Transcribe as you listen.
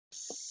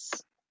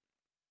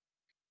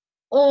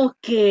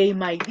Okay,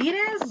 my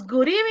dearest,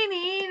 good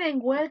evening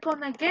and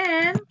welcome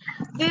again.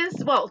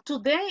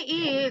 Today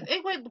is,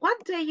 wait,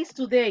 what day is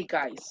today,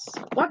 guys?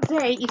 What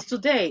day is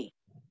today?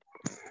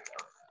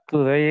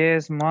 Today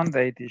is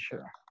Monday,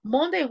 teacher.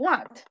 Monday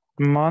what?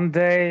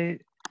 Monday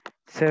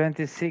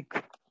 76.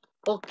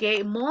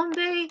 Okay,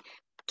 Monday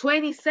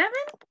 27?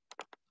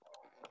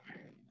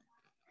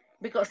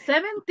 Because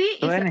 70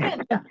 is 20.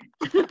 70.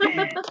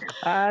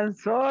 I'm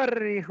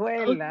sorry, Oh,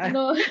 Juela.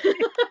 no,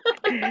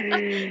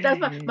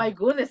 that's my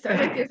goodness,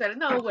 70 is,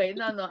 no, wait,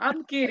 no,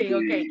 I'm kidding,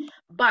 okay.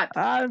 But,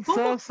 I'm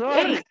so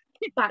sorry. hey,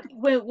 but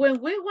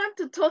when we want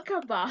to talk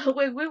about,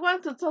 when we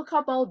want to talk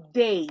about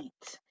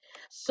date,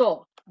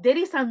 so there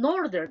is an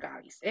order,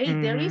 guys, hey,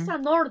 there is Mm-hmm.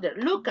 an order.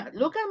 Look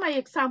at my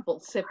example,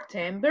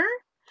 September,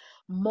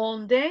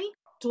 Monday,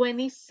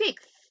 26th,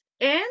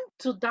 and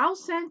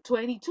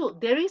 2022.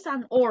 There is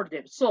an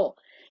order. So,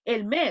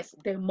 el mes,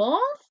 the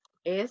month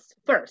is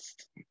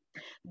first.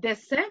 The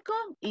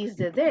second is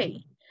the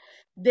day.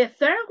 The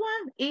third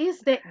one is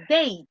the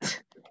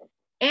date.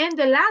 And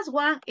the last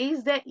one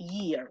is the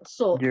year.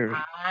 So Year.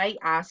 I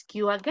ask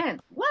you again,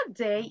 what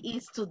day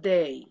is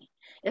today?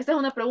 Esta es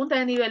una pregunta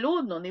de nivel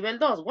 1, nivel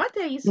 2. What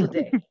day is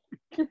today?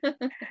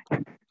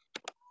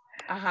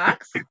 Ajá.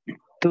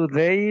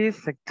 Today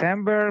is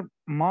September,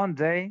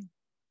 Monday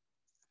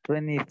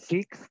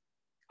 26,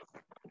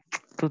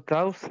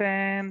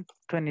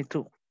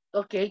 2022.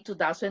 Okay,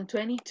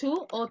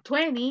 2022 or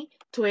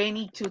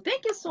 2022.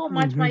 Thank you so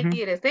much, my Mm-hmm.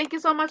 dearest. Thank you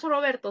so much,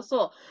 Roberto.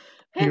 So,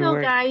 You're hello,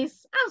 welcome.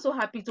 guys. I'm so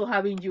happy to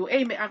having you.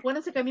 Hey,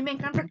 acuérdense que a mí me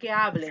encanta que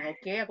hablen,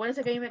 ¿ok?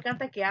 Acuérdense que a mí me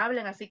encanta que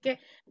hablen, así que,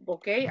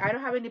 ¿ok? I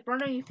don't have any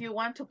problem if you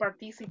want to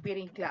participate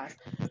in class.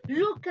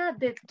 Look at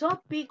the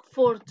topic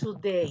for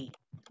today.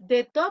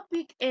 The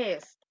topic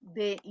is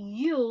the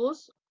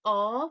use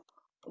of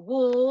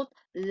would,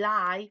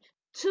 like,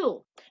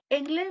 to.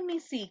 And let me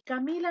see,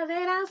 Camila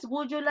Veras,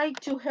 would you like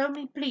to help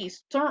me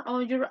please turn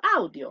on your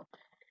audio?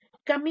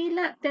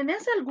 Camila,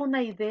 ¿tenés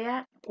alguna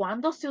idea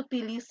cuándo se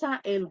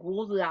utiliza el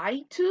would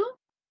like to?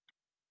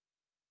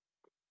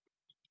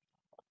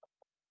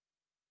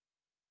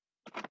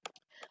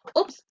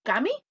 Oops,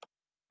 Cami,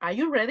 are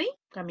you ready?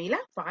 Camila,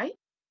 5,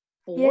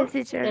 4, Yes,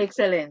 teacher.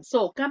 excellent.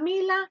 So,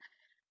 Camila,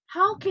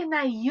 how can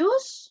I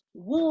use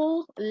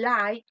would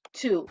like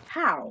to?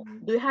 How?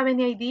 Do you have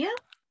any idea?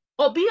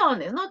 Oh, be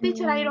honest. No,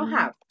 teacher, I don't Mm,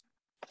 have.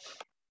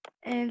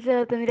 ¿Se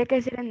lo tendría que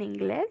decir en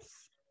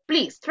inglés?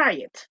 Please, try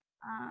it.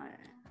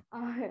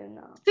 Ay,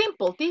 no.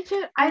 Simple,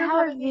 teacher, I I don't have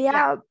have a any,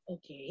 yeah. idea,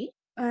 Okay.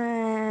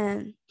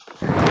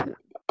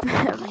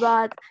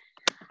 but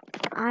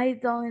I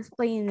don't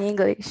explain in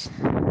English.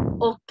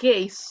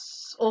 Okay,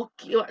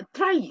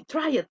 okay,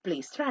 try it,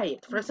 please, try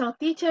it. For example,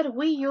 teacher,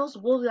 we use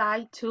would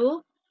like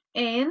to,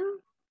 and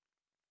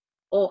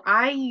or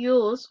I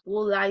use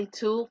would like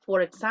to,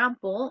 for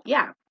example,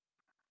 yeah.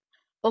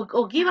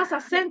 Or give us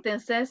a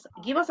sentences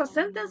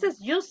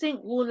using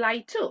would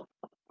like to,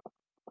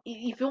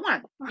 if you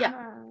want, yeah.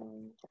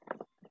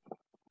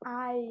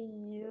 I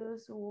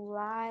use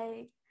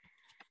like,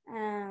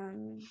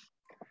 um,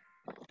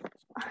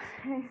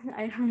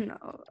 I don't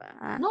know.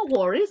 No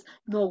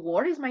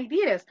worries, my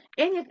dearest.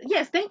 Any,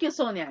 yes, thank you,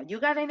 Sonia. You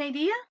got an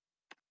idea?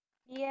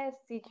 Yes,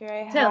 teacher,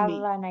 I Tell have me.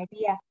 an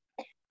idea.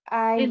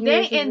 I And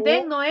use then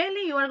would.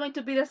 Noeli, you are going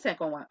to be the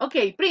second one.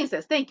 Okay,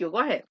 Princess, thank you. Go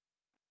ahead.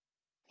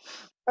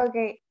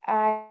 Okay,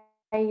 I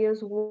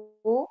use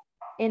would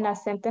in a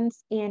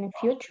sentence in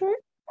future.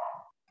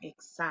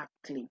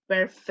 Exactly,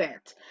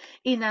 perfect.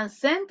 In a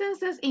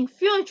sentences in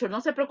future, no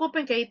se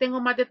preocupen que ahí tengo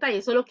más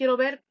detalles, solo quiero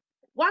ver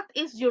what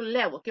is your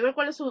level, quiero ver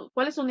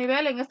cuál es su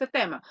nivel en este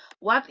tema.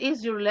 What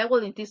is your level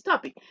in this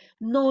topic?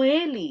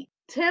 Noeli,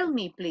 tell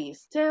me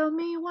please, tell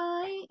me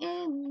why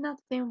and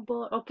nothing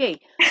but, okay,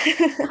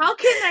 how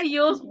can I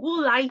use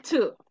would like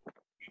to?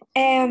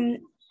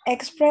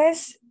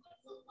 Express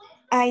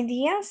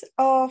ideas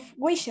of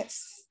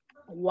wishes.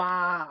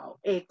 Wow,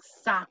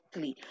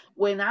 exactly.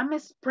 When I'm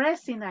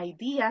expressing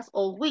ideas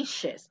or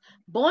wishes.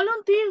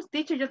 Volunteers,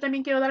 teacher, yo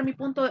también quiero dar mi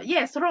punto.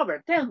 Yes,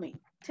 Robert, tell me.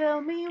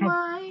 Tell me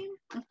why.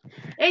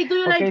 Hey, do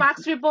you like Okay.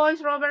 Backstreet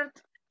Boys, Robert?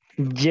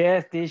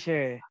 Yes,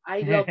 teacher. I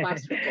love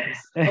Backstreet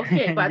Boys.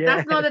 Okay, but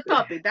that's Yes. not the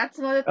topic. That's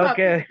not the topic.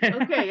 Okay.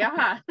 Okay,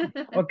 aha.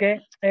 Okay.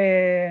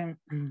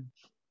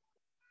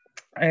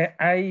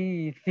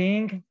 I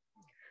think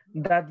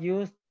that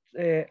you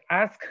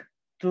ask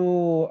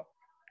to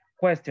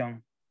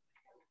question.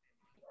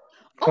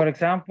 For Okay,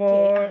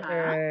 example,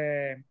 aha.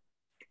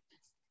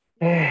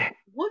 uh,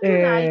 Would you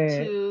like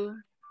uh, to?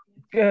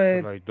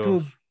 Like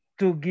those.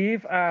 to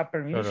give a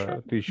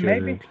permission, Teacher in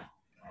maybe. English.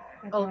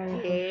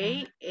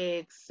 Okay,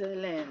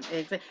 excellent,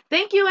 excellent.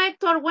 Thank you,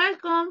 Hector.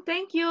 Welcome.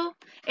 Thank you.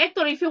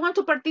 Hector, if you want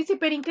to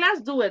participate in class,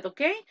 do it,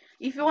 okay?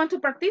 If you want to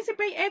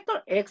participate,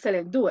 Hector,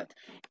 excellent, do it.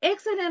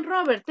 Excellent,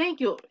 Robert.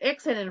 Thank you.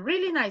 Excellent,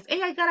 really nice.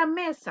 Hey, I got a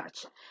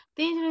message.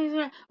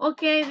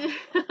 Okay,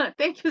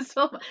 thank you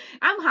so much.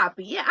 I'm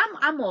happy. Yeah,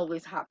 I'm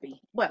always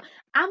happy. Well,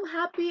 I'm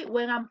happy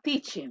when I'm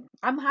teaching.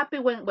 I'm happy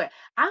when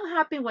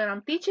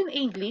I'm teaching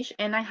English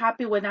and I'm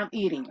happy when I'm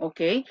eating,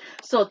 okay?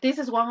 So this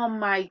is one of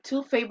my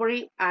two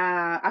favorite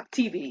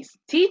activities.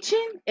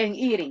 Teaching and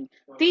eating.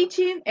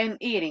 Teaching and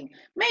eating.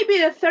 Maybe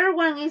the third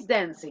one is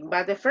dancing,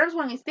 but the first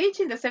one is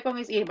teaching, the second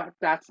is eating, but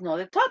that's not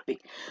the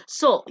topic.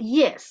 So,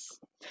 yes,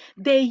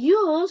 the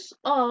use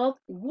of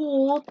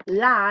would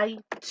like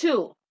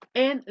to.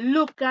 And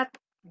look at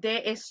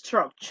the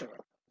structure.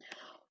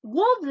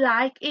 Would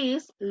like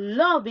is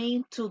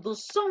loving to do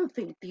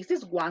something. This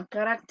is one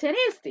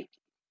characteristic.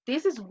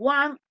 This is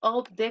one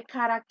of the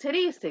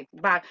characteristics.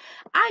 But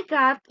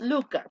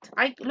look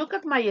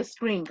at my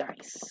screen,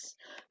 guys.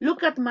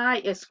 Look at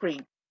my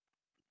screen.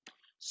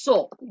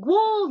 So,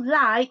 would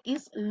like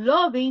is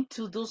loving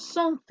to do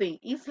something.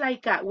 It's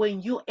like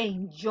when you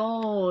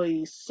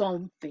enjoy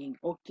something,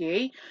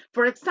 okay?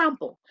 For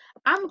example,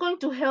 I'm going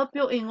to help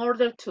you in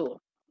order to.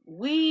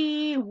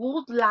 We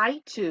would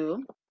like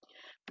to.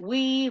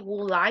 We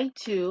would like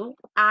to,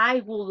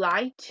 I would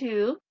like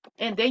to,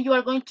 and then you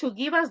are going to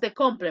give us the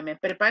complement.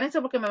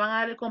 Prepárense porque me van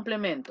a dar el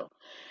complemento.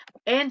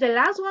 And the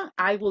last one,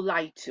 I would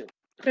like to.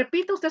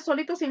 Repita usted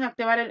solito sin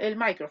activar el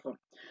micrófono.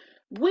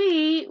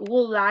 We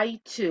would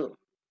like to.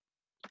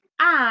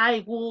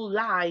 I would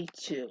like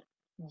to.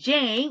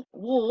 Jane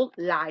would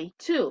like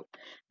to.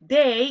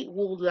 They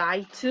would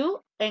like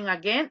to. And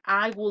again,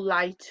 I would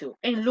like to.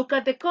 And look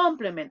at the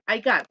complement. I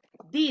got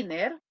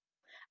dinner,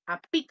 a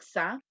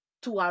pizza,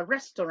 to a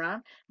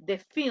restaurant, the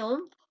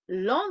film,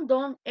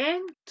 London,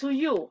 and to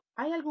you.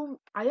 ¿Hay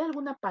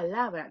alguna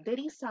palabra? There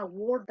is a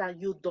word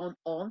that you don't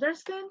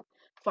understand?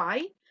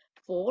 5,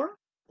 4,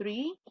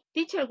 3.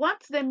 Teacher,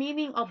 what's the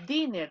meaning of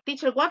dinner?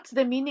 Teacher, what's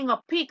the meaning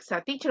of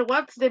pizza? Teacher,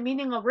 what's the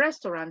meaning of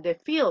restaurant? The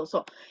film.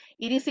 So,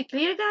 it is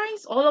clear,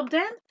 guys? All of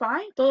them?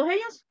 5? ¿Todos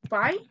ellos?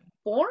 5,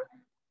 4?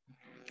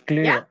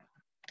 Clear. Yeah?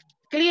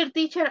 Clear,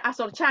 teacher, as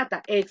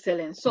horchata.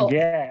 Excellent. So,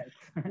 yes.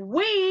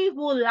 we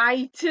would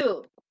like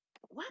to.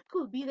 What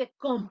could be the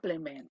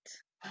complement?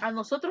 A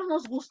nosotros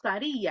nos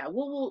gustaría.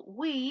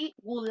 We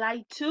would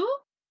like to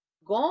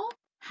go,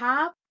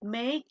 have,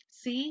 make,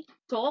 see,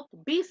 talk,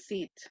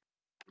 visit,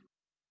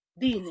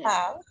 dinner.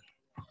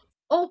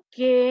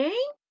 Okay.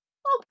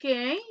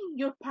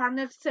 Your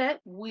partner said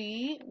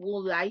we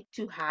would like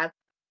to have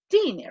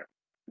dinner.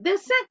 The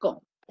second,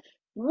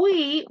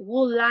 we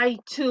would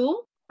like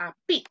to a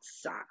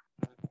pizza.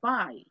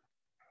 5,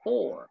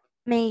 4.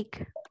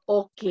 Make.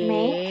 Ok,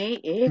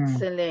 Make.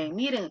 excelente.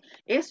 Miren,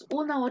 es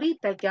una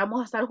horita que vamos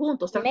a estar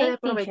juntos. Trate de Make,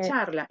 teacher.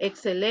 aprovecharla.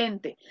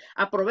 Excelente.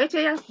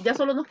 Aproveche, ya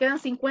solo nos quedan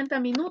 50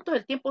 minutos.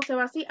 El tiempo se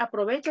va así.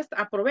 Aproveche,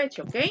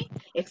 ¿ok?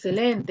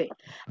 Excelente.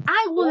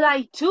 I would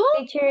like to.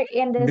 Teacher,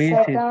 in the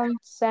Visit. second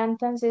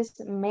sentence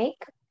is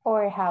make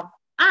or have.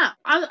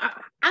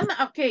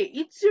 Okay,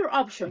 it's your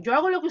option. Yo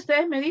hago lo que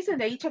ustedes me dicen,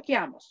 de ahí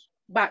chequeamos.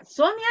 But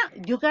Sonia,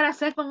 you got a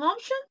second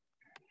option?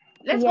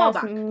 Let's go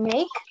back.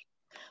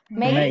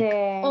 Make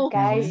the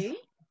guys. Okay.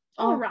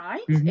 All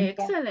right. Mhm.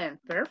 Excellent.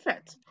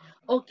 Perfect.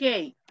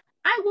 Okay.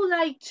 I would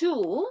like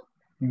to.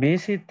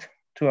 Visit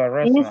to a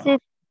restaurant.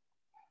 Visit.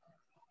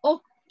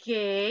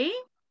 Okay.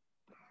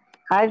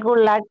 I would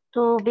like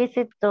to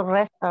visit the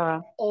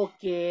restaurant.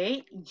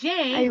 Okay.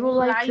 Jane I would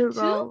like to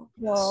go.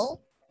 Go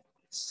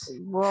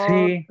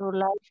Sí. to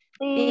like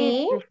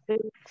See.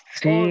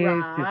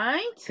 All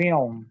right.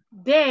 Film.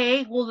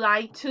 They would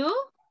like to.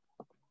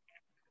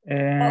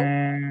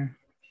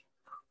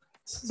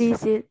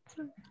 Visit.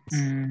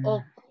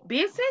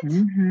 Visit.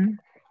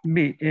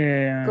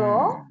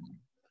 Go.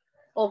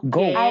 Okay.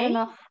 Go. I don't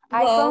know.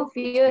 I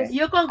confused.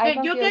 You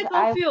get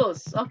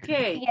confused.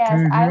 Okay.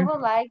 Yes, I would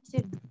like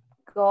to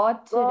go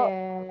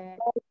to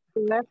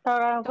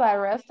restaurant. to a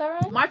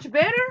restaurant. Much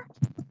better.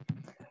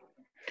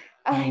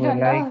 I would don't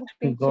like know.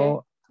 to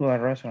go to a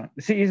restaurant.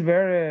 See, it's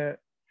very.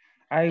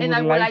 I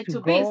would like to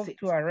go visit.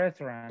 to a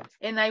restaurant.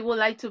 And I would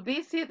like to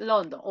visit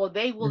London. Or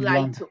they would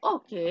London. like to.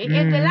 Okay.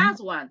 And the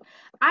last one.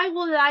 I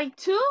would like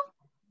to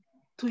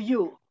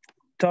you.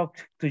 Talk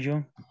to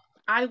you.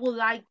 I would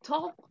like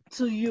talk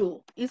to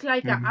you. It's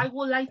like I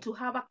would like to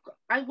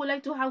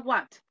have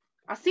what?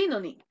 A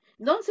synonym.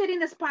 Don't say it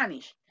in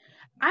Spanish.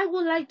 I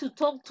would like to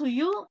talk to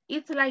you.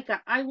 It's like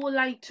I would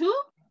like to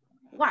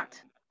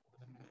what?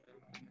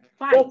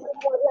 Fine.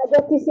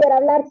 Yo quisiera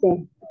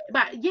hablarte.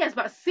 But yes,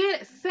 but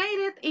say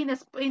it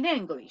in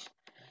English.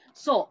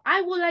 So,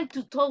 I would like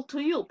to talk to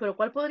you. Pero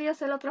 ¿cuál podría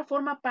ser la otra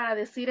forma para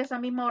decir esa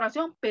misma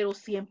oración, pero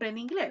siempre en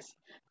inglés?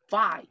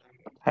 5.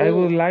 I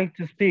would like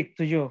to speak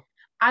to you.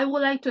 I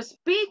would like to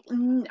speak.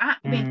 Me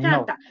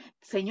encanta. No.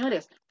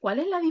 Señores, ¿cuál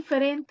es la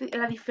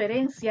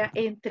diferencia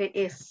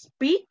entre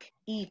speak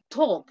y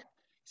talk?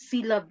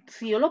 Si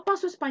yo lo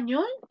paso a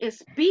español,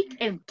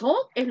 speak and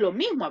talk es lo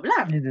mismo,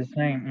 hablar. It's the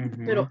same.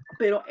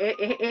 Pero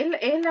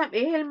es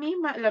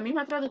la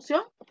misma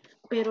traducción,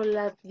 pero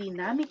la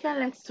dinámica,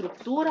 la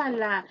estructura,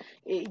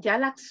 ya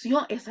la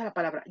acción, esa es la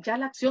palabra, ya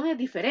la acción es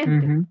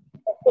diferente.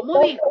 ¿Cómo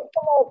digo? Es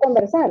como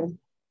conversar.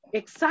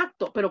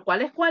 Exacto, pero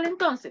 ¿cuál es cuál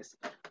entonces?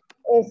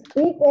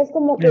 Speak es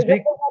como que yo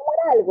puedo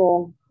hablar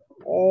algo.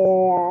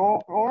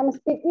 I am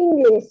speak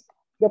English.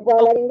 Yo puedo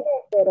hablar inglés,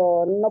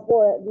 pero no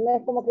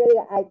es como que yo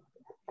diga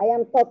I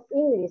am talk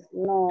English.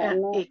 No.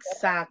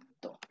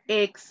 Exacto.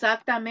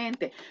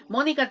 Exactamente.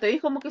 Mónica, te oí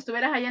como que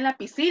estuvieras allá en la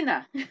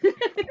piscina.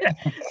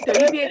 Te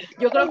oí bien.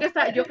 Yo creo que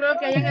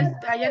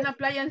allá en la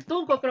playa en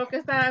Tunco, creo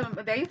que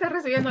de ahí está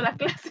recibiendo las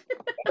clases.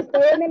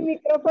 Estoy en el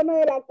micrófono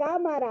de la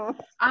cámara.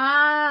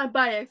 Ah,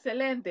 vaya,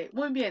 excelente.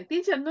 Muy bien.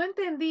 Teacher, no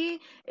entendí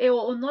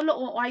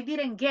o I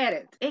didn't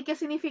get it. ¿Qué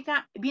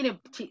significa? Miren,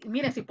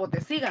 miren,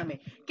 cipotes,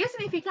 síganme. ¿Qué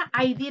significa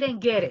I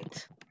didn't get it?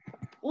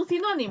 Un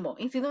sinónimo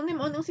en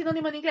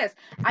inglés.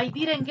 I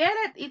didn't get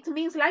it. It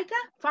means like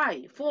a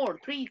 5, 4,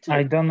 3, 2.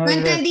 I don't No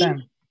entendí.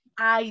 understand.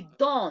 I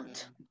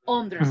don't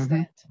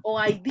understand. O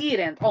I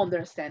didn't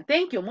understand.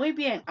 Thank you. Muy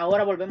bien.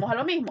 Ahora volvemos a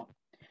lo mismo.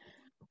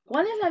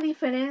 ¿Cuál es la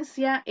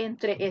diferencia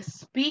entre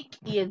speak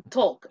y en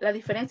talk? La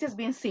diferencia es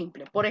bien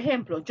simple. Por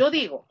ejemplo, yo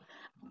digo,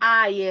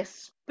 I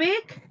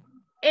speak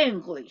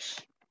English.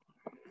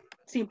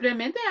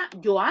 Simplemente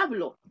yo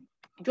hablo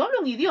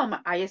un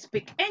idioma. I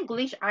speak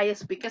English, I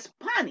speak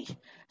Spanish.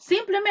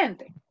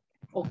 Simplemente,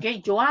 ok,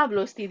 yo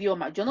hablo este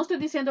idioma. Yo no estoy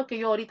diciendo que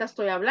yo ahorita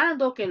estoy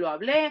hablando, que lo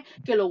hablé,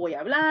 que lo voy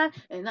a hablar.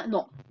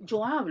 No,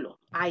 yo hablo.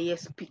 I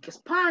speak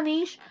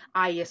Spanish,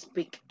 I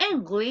speak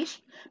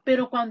English.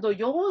 Pero cuando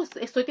yo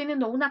estoy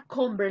teniendo una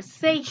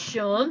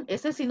conversation,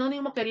 ese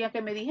sinónimo quería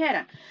que me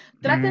dijeran.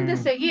 Traten de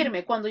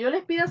seguirme. Cuando yo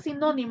les pida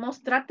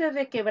sinónimos, trate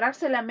de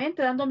quebrarse la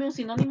mente dándome un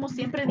sinónimo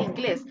siempre en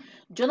inglés.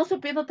 Yo no estoy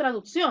pidiendo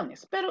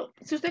traducciones, pero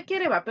si usted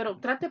quiere va, pero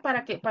trate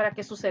para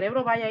que su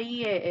cerebro vaya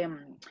ahí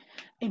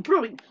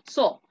improving.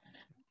 So,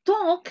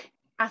 talk,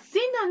 a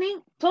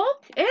synonym,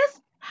 talk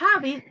es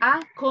having a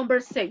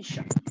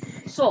conversation.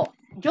 So,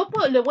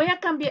 le voy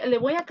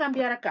a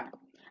cambiar acá.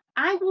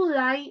 I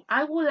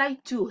would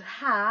like to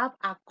have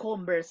a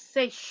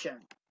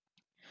conversation.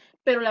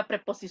 Pero la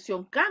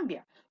preposición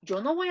cambia.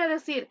 Yo no voy a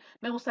decir,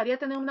 me gustaría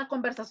tener una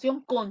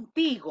conversación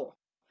contigo.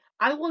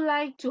 I would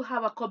like to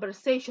have a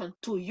conversation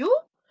to you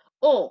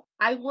o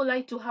I would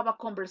like to have a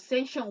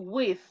conversation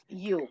with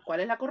you.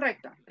 ¿Cuál es la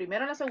correcta?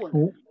 Primera o la segunda.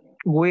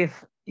 With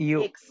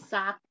you.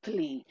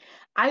 Exactly.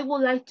 I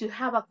would like to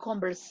have a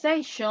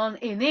conversation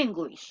in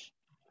English.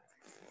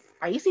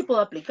 Ahí sí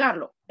puedo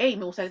aplicarlo. Hey,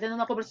 me gustaría tener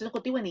una conversación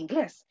contigo en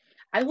inglés.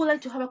 I would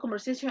like to have a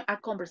conversation,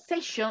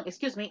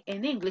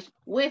 in English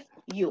with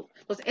you.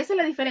 Entonces, esa es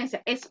la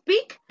diferencia.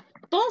 Speak,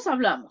 todos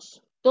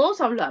hablamos.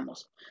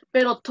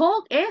 Pero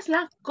talk es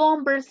la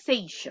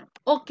conversation.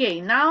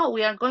 Okay, now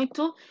we are going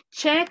to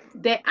check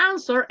the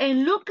answer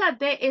and look at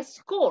the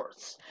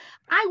scores.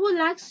 I would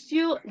like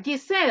to,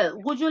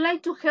 Giselle, would you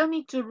like to help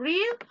me to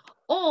read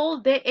all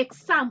the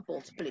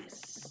examples,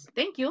 please?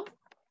 Thank you.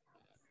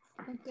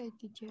 Okay,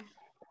 teacher.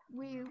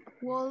 We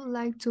would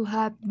like to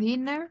have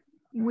dinner.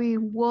 We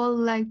would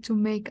like to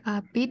make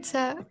a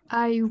pizza.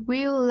 I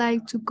will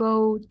like to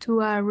go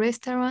to a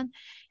restaurant.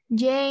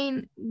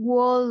 Jane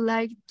would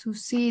like to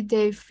see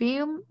the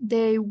film.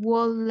 They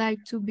would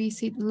like to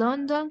visit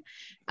London.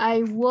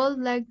 I would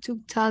like to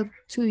talk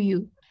to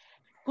you.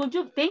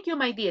 Thank you,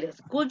 my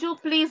dearest. Could you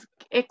please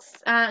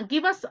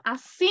give us a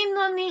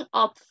synonym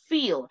of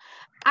feel?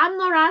 I'm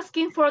not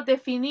asking for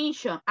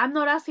definition. I'm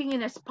not asking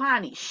in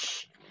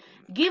Spanish.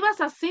 Give us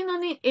a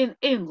synonym in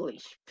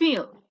English.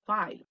 Feel.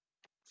 5,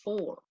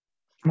 4.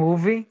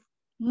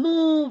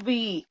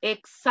 Movie.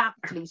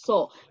 Exactly.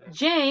 So,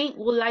 Jane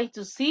would like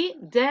to see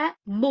the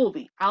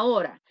movie.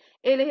 Ahora,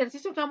 el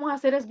ejercicio que vamos a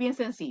hacer es bien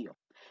sencillo.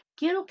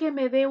 Quiero que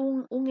me dé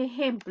un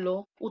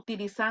ejemplo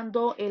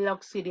utilizando el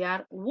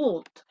auxiliar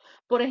would.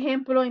 Por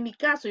ejemplo, en mi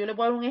caso, yo le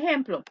voy a dar un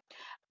ejemplo.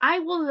 I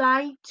would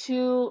like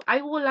to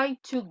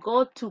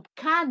go to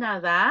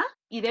Canada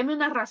y deme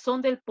una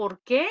razón del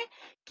por qué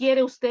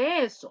quiere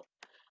usted eso.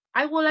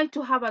 I would like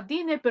to have a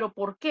dinner, pero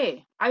 ¿por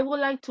qué? I would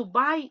like to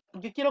buy,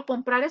 yo quiero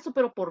comprar eso,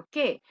 pero ¿por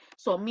qué?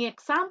 So, my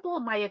example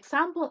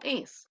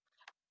is,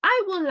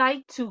 I would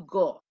like to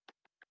go.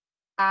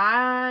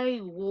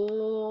 I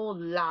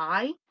would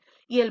like,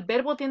 y el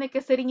verbo tiene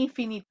que ser en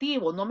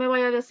infinitivo. No me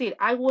vaya a decir,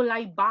 I would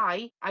like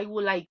buy, I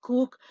would like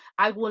cook,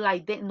 I would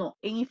like, no,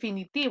 en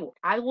infinitivo.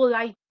 I would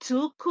like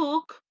to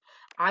cook,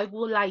 I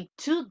would like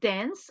to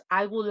dance,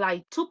 I would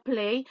like to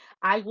play,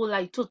 I would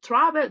like to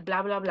travel,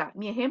 bla, bla, bla.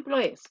 Mi ejemplo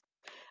es,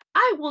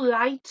 I would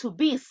like to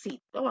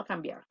visit, lo voy a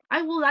cambiar.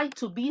 I would like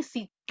to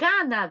visit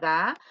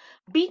Canada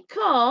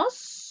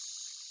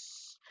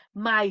because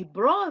my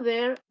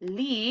brother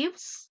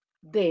lives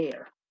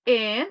there.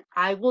 And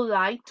I would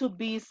like to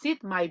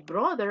visit my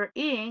brother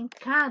in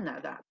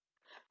Canada.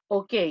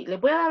 Ok, le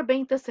voy a dar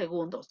 20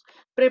 segundos.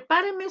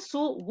 Prepáreme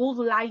su would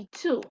like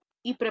to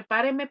y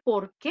prepáreme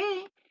por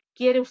qué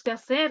quiere usted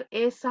hacer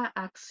esa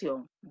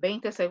acción.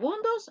 20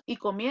 segundos y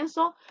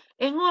comienzo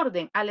en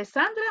orden.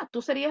 Alessandra,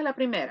 tú serías la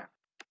primera.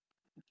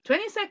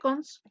 20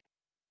 seconds.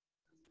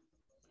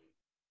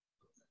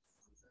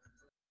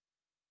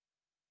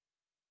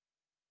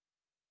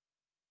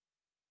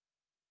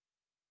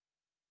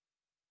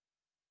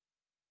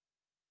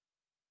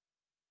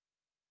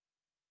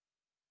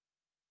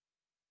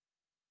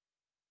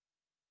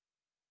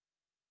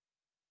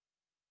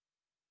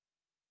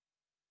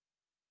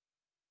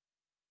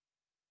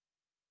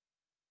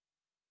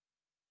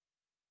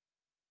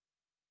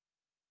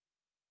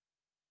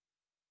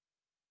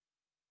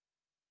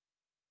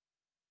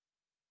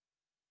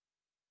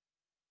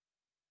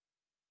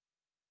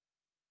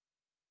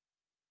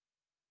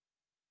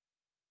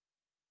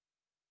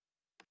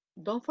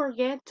 don't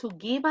forget to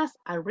give us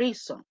a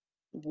reason.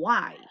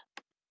 Why?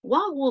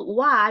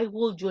 Why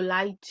would you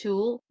like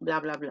to blah,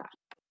 blah, blah?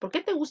 ¿Por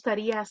qué te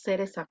gustaría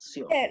hacer esa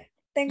acción?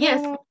 Tengo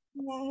Yes,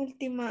 una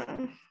última.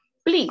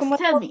 please, Como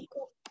tell me.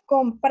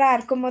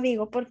 comprar, como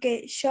digo,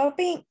 porque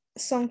shopping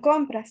son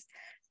compras,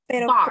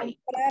 pero Buy,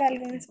 comprar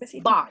algo en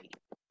específico. buy.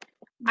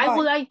 I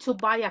would Buy. like to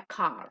buy a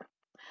car.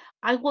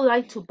 I would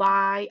like to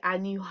buy a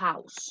new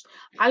house.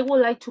 I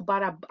would like to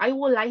buy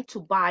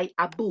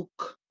a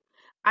book.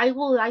 I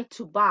would like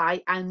to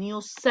buy a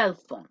new cell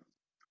phone.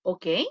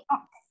 Okay?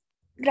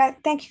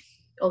 Thank you.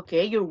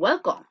 Okay, you're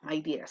welcome, my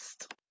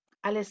dearest.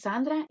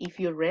 Alessandra, if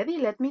you're ready,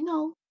 let me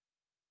know.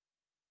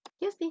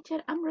 Yes,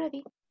 teacher, I'm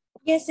ready.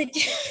 Yes,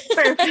 teacher.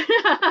 Perfect.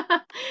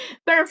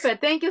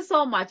 Perfect. Thank you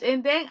so much.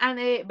 And then,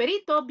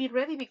 Berito, be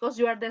ready because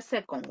you are the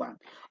second one.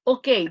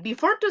 Okay,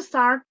 before to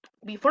start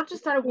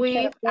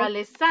with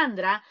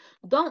Alessandra,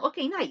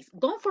 okay, nice.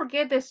 Don't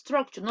forget the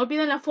structure. No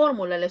olviden la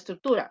fórmula, la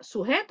estructura.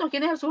 Sujeto,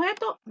 ¿quién es el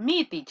sujeto?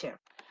 Me, teacher.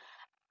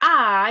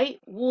 I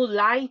would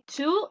like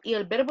to, y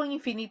el verbo en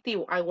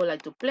infinitivo. I would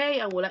like to play,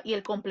 y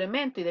el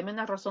complemento, y deme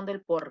una razón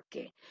del por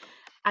qué.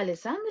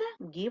 Alessandra,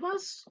 give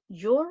us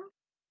your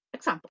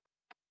example.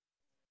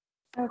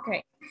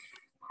 Okay.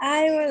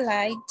 I would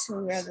like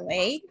to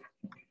graduate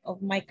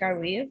of my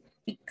career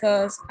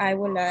because I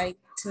would like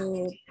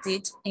to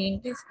teach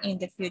English in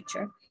the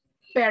future.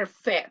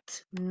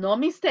 Perfect. No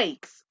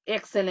mistakes.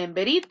 Excellent,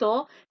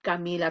 Berito.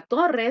 Camila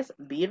Torres,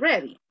 be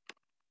ready.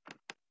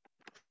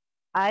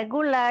 I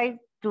would like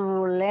to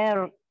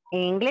learn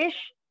English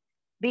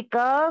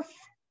because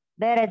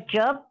better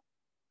job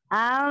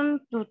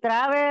and to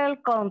travel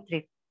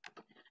country.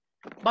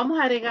 Vamos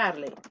a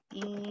agregarle.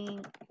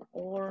 In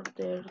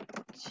order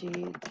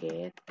to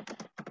get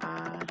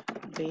a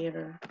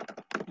better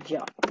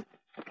job.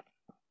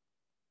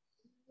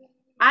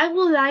 I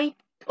would like,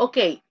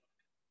 ok.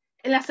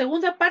 En la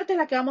segunda parte es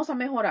la que vamos a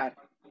mejorar.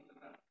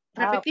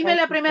 Repetime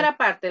la primera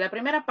parte,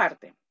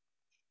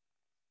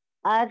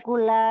 I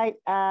would like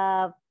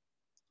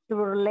to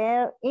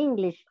learn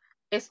English.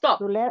 Stop.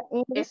 To learn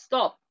English.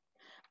 Stop.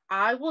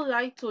 I would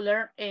like to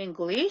learn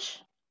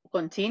English.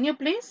 Continue,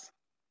 please.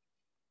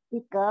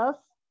 Because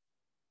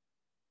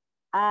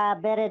a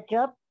better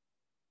job.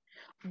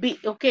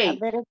 Okay.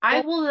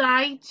 I would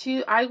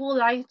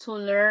like to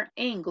learn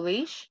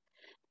English.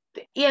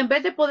 Y en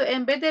vez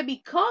de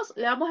because,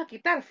 le vamos a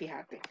quitar,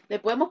 fíjate. Le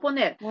podemos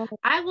poner,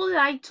 I would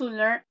like to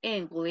learn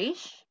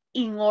English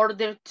in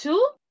order to,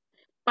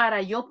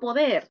 para yo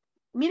poder.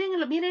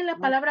 Miren la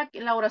palabra,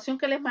 la oración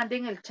que les mandé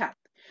en el chat.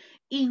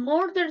 In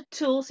order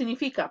to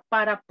significa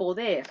para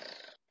poder.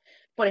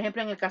 Por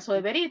ejemplo, en el caso de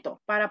Berito,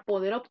 para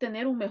poder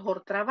obtener un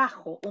mejor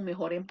trabajo, un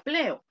mejor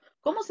empleo.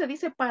 ¿Cómo se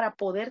dice para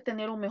poder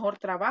tener un mejor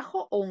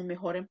trabajo o un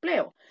mejor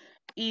empleo?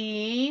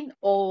 In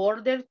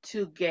order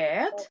to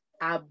get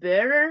a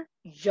better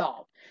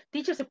job.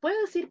 Teacher, ¿se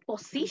puede decir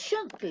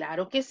position?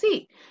 Claro que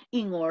sí.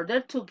 In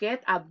order to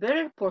get a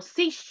better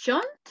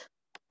position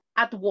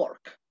at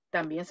work.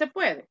 También se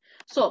puede.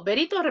 So,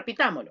 Berito,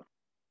 repitámoslo.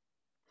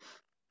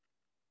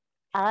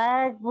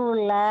 I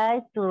would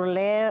like to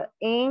learn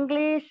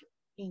English.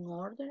 In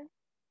order.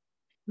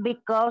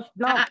 Because,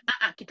 no.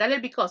 Quítale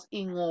el because.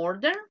 In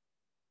order.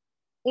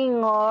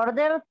 In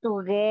order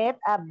to get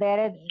a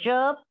better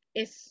job.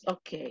 Es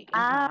okay.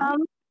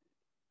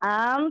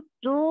 And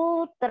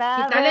to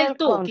travel.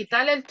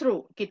 Quítale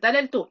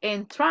el tú.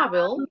 And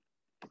travel.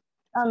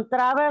 And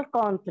travel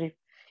country.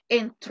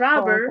 And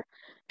travel.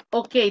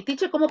 Ok,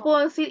 teacher, ¿cómo puedo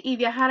decir y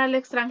viajar al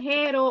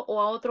extranjero o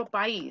a otro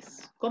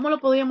país? ¿Cómo lo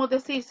podríamos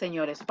decir,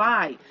 señores?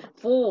 5,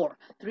 4,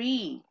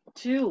 3,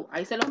 2.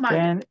 Ahí se los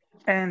mando.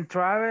 And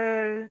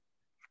travel.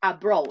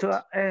 Abroad.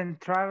 And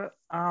travel.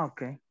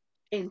 Okay.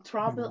 And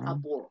travel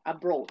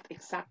abroad.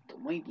 Exacto,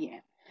 muy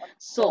bien.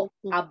 So,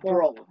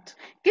 abroad.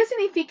 ¿Qué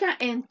significa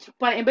en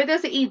vez de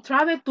decir in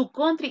travel to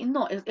country?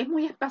 No, es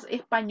muy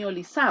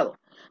españolizado.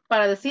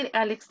 Para decir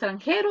al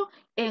extranjero,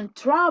 en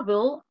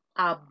travel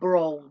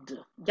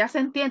abroad. Ya se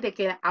entiende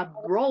que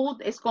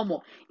abroad es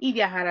como y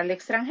viajar al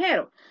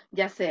extranjero,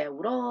 ya sea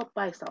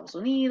Europa, Estados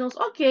Unidos.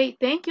 Ok,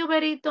 thank you,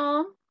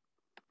 Berito.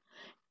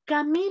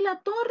 Camila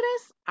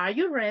Torres, are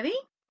you ready?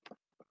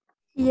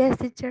 Yes,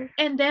 teacher.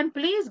 And then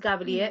please,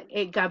 Gabriela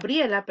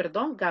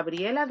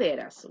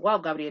Deras. Wow,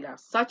 Gabriela,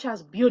 such a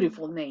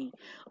beautiful name.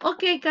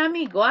 Okay,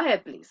 Cami, go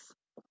ahead, please.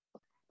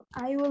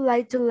 I would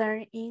like to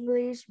learn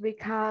English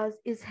because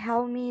it's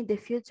helped me in the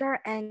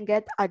future and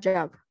get a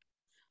job.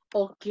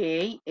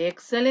 Okay,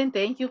 excellent.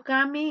 Thank you,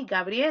 Cami,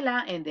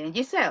 Gabriela, and then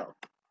Giselle.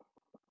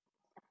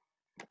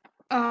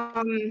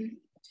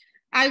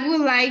 I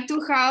would like to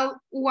have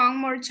one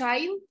more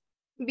child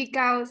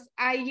because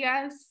I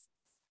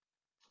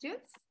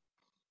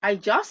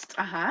just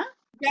have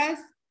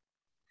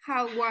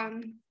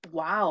one.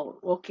 Wow.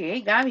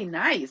 Okay, Gaby,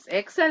 nice.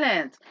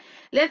 Excellent.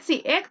 Let's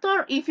see,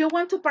 Hector, if you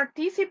want to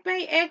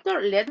participate, Hector,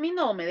 let me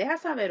know. Me deja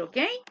saber,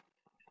 okay?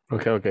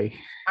 Okay.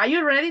 Are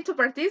you ready to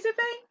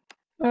participate?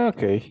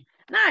 Okay.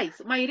 Nice.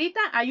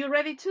 Mayrita, are you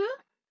ready too?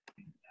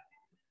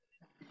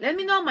 Let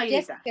me know,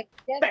 Mayrita. Yes,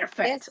 yes,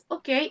 Perfect. yes.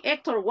 Okay,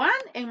 Hector 1,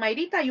 and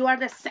Mayrita, you are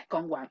the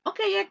second one.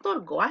 Okay, Hector,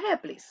 go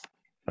ahead, please.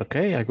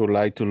 Okay, I would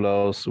like to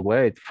lose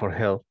weight for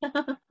health.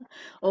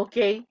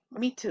 Okay,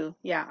 me too.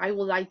 Yeah, I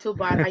would like to,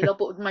 but I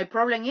love, my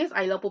problem is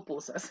I love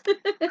pupusas.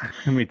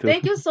 Me too.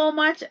 Thank you so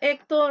much,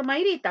 Hector.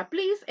 Mayrita,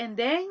 please. And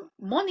then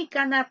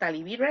Monica,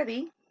 Natalie, be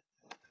ready.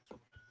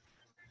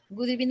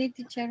 Good evening,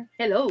 teacher.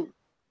 Hello.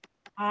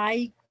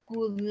 I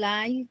would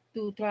like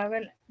to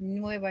travel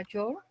Nueva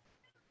York.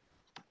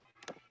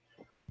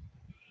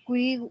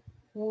 We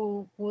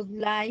would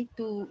like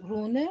to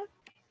run.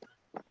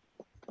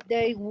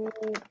 They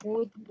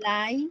would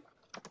like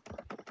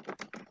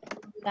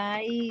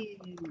the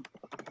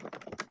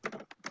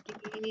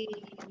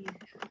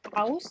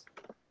house.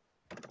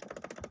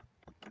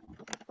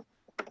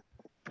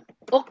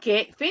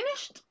 Okay,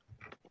 finished?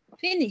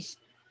 Finish.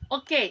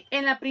 Ok,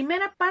 en la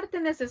primera parte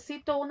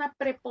necesito una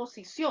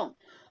preposición.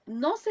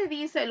 No se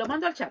dice, lo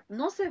mando al chat,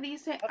 no se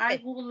dice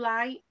Okay.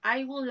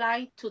 I would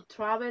like to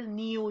travel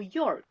New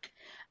York.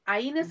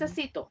 Ahí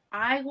necesito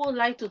I would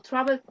like to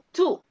travel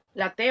to,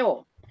 la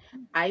TO.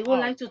 I would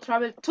like to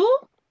travel to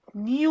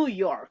New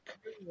York.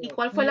 ¿Y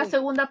cuál fue la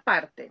segunda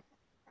parte?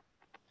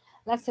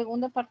 La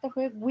segunda parte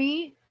fue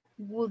we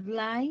would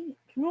like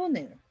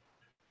runner.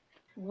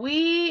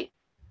 We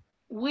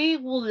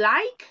would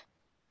like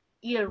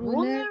y el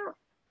runner.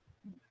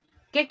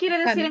 ¿Qué quiere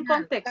decir en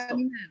contexto?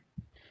 Caminar.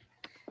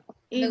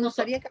 Y Me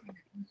gustaría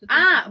caminar.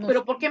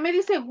 Pero ¿por qué me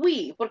dice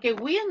we? Porque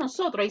we es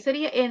nosotros. Ahí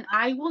sería en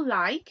I would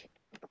like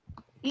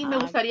y me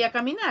gustaría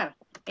caminar.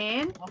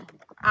 En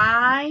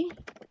I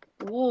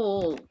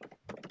would.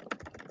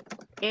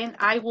 En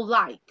I would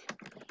like.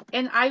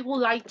 En I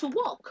would like to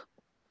walk.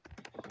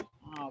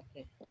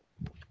 Okay.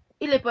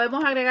 Y le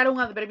podemos agregar un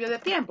adverbio de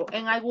tiempo.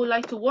 En I would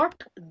like to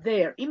work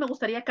there. Y me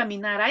gustaría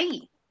caminar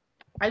ahí.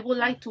 I would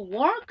like to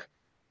work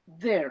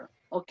there.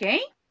 ¿Ok?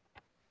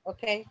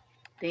 Okay.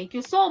 Thank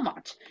you so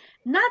much.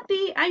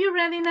 Nati, are you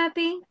ready,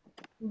 Nati?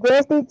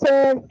 Yes,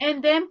 teacher.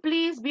 And then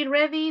please be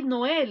ready,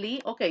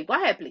 Noeli. Okay, go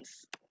ahead,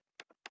 please.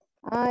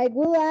 I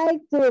would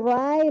like to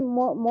ride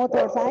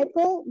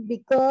motorcycle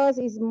because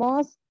it's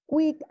most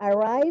quick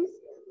arrives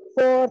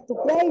for two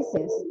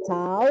places.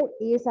 Town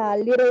is a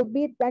little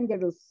bit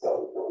dangerous.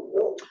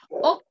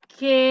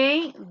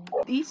 Okay,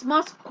 it's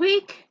most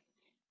quick.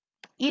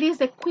 It is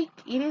the quick.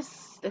 It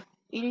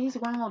is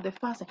one of the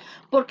fastest.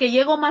 Porque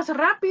llego más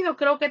rápido,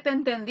 creo que te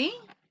entendí.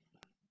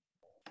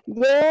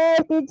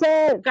 Yes,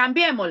 teacher.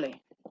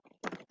 Cambiémosle.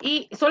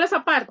 Y solo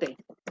esa parte.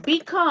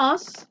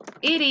 Because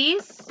it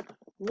is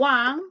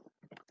one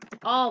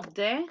of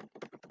the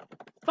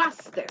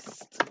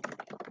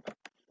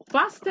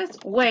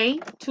fastest way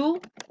to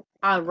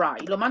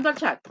arrive. Lo mando al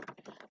chat.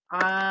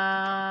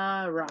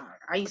 Arrive.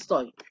 Ahí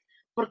estoy.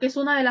 Porque es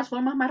una de las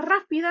formas más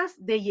rápidas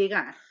de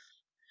llegar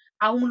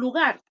a un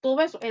lugar.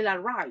 Todo eso, el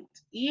arrive.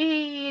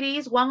 It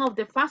is one of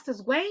the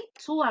fastest way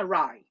to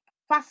arrive.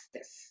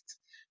 Fastest.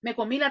 Me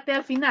comí la T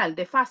al final,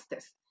 de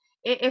fastest.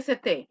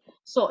 EST.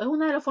 So, es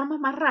una de las formas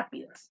más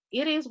rápidas.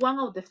 It is one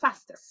of the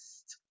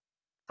fastest.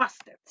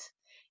 Fastest.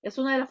 Es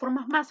una de las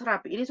formas más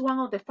rápidas. It is one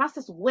of the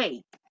fastest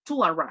way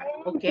to arrive.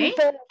 Okay?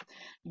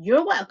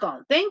 You're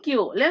welcome. Thank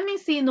you. Let me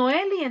see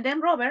Noeli and then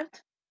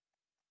Robert.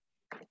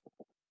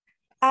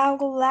 I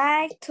would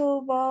like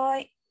to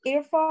buy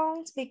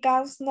earphones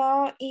because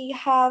now it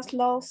has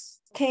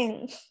lost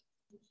things.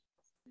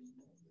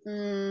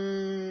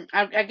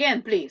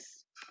 Again,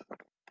 please.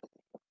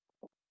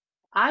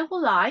 I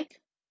would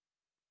like.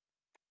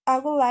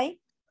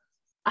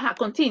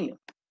 Continue.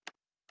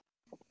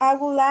 I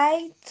would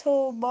like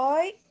to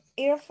buy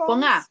earphones.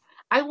 Con A.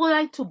 I would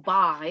like to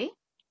buy.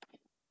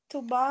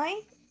 To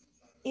buy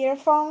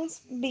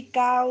earphones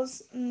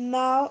because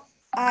now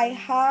I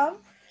have.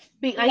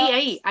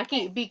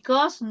 Aquí.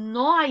 Because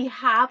no I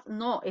have.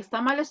 No,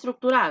 está mal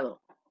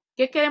estructurado.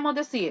 ¿Qué queremos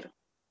decir?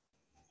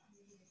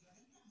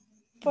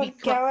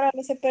 Porque ahora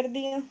no se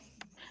perdió.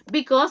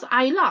 Because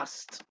I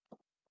lost.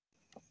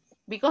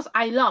 Because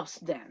I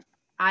lost them.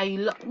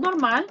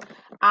 Normal.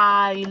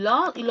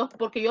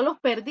 Porque yo los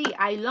perdí.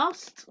 I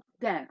lost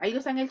them. Ahí lo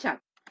está en el chat.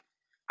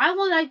 I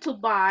would like to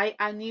buy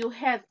a new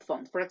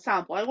headphone. For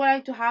example, I would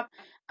like to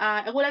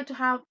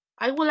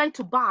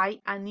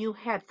buy a new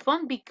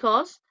headphone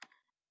because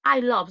I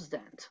lost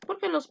them.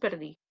 Porque los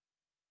perdí.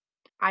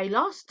 I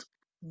lost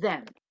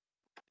them.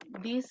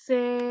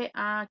 Dice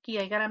aquí,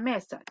 I got a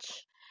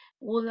message.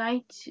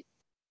 I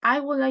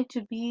would like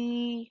to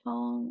be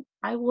home.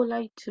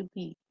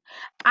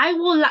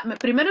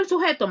 Primero el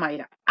sujeto,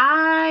 Mayra.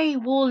 I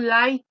would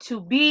like to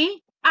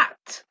be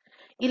at.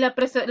 Y la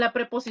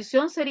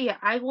preposición sería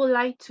I would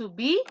like to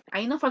be.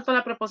 Ahí nos faltó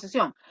la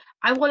preposición.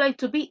 I would like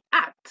to be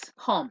at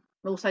home.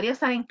 Me gustaría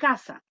estar en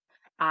casa.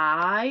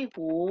 I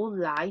would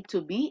like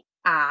to be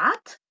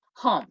at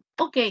home.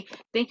 Okay.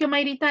 Thank you,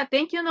 Mayrita.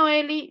 Thank you,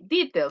 Noeli.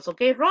 Details.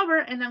 Okay,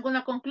 Robert. And I'm going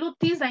to conclude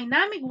this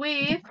dynamic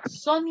with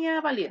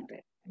Sonia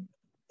Valiente.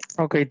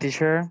 Okay,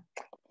 teacher.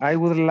 I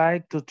would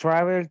like to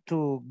travel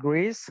to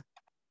Greece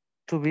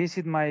to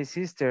visit my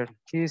sister.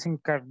 She is in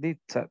Cardiff.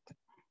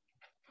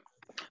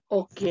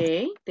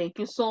 Okay, thank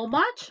you so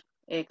much.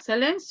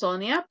 Excellent.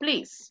 Sonia,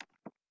 please.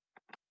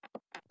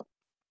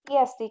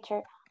 Yes,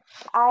 teacher.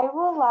 I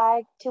would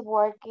like to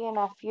work in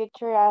a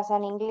future as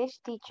an English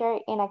teacher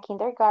in a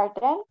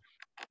kindergarten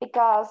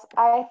because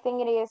I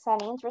think it is an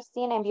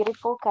interesting and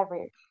beautiful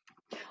career.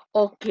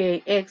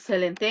 Okay,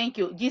 excellent. Thank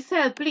you.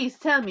 Giselle, please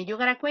tell me, you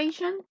got a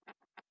question?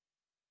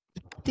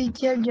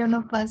 Teacher, yo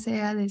no pasé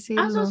a I'm so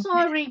decirlo.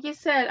 sorry,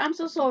 Giselle. I'm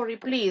so sorry.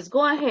 Please,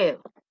 go ahead.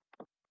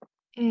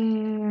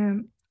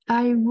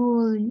 I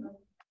would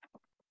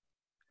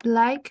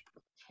like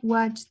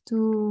watch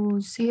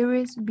two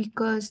series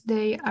because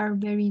they are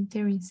very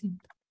interesting.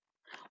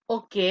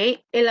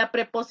 Okay, en la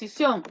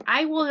preposición,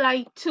 I would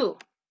like to.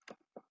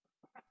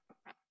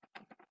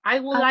 I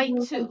would like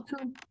to.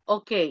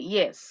 Okay,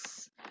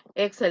 yes.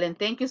 Excellent.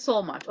 Thank you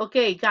so much.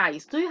 Okay,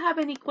 guys, do you have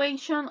any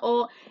question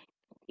or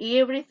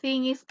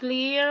everything is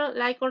clear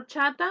like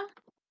horchata?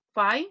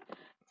 5,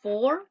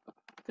 4,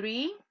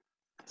 3,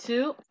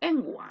 2,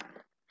 and 1.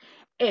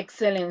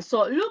 Excellent.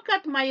 So look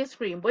at my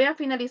screen. Voy a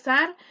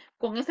finalizar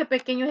con ese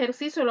pequeño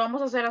ejercicio. Lo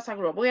vamos a hacer as a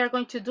group. We are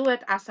going to do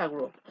it as a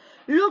group.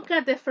 Look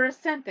at the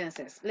first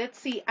sentences. Let's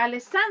see.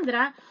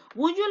 Alessandra,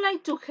 would you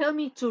like to help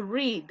me to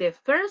read the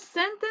first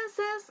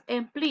sentences?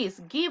 And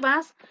please give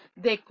us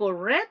the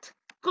correct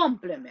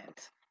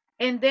complement.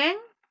 And then,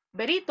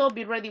 Berito,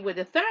 be ready with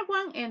the third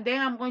one. And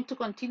then I'm going to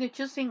continue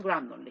choosing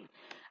randomly.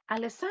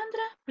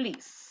 Alessandra,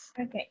 please.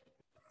 Okay.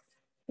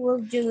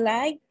 Would you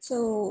like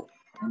to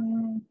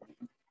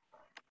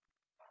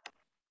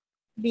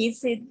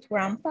visit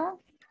grandpa?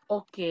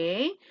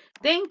 Okay,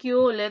 thank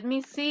you. Let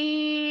me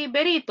see.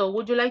 Berito,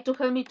 would you like to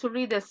help me to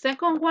read the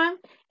second one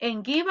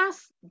and give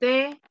us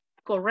the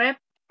correct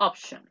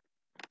option?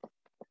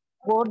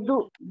 Would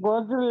you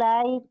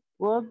like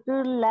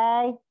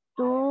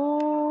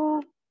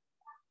to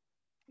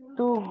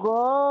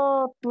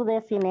go to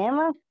the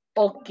cinema?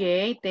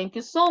 Okay, thank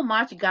you so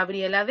much.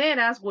 Gabriela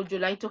Deras, would you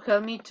like to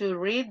help me to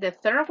read the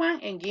third one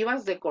and give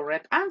us the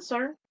correct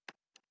answer?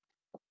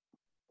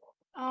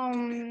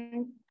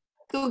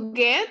 To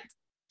get.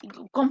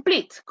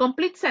 Complete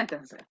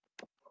sentence.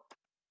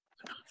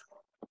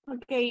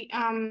 Okay,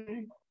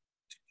 to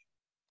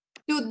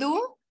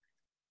do.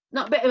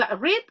 No,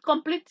 read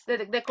complete,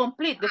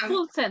 the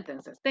full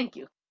sentences. Thank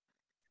you.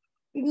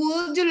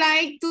 Would you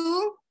like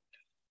to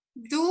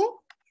do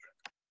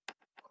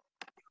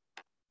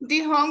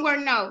the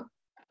homework now?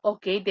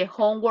 Okay, the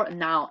homework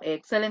now.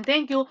 Excellent,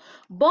 thank you.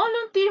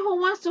 Volunteer who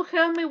wants to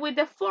help me with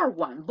the fourth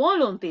one.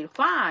 Volunteer,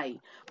 5,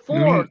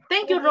 4. Me.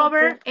 Thank you,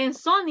 Robert. And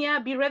Sonia,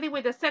 be ready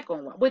with the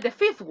second one, with the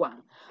fifth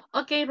one.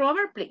 Okay,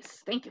 Robert,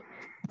 please. Thank you.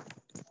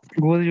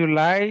 Would you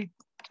like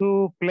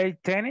to play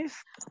tennis?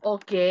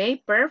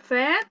 Okay,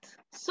 perfect.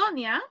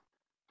 Sonia?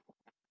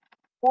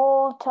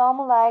 Would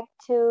Tom like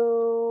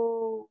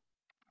to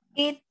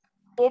Eat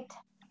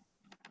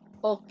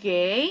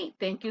Okay,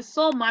 thank you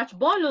so much.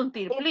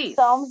 Volunteer, please.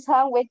 some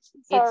sandwich?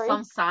 Eat Sorry.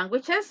 some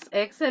sandwiches.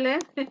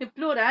 Excellent.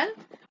 Plural.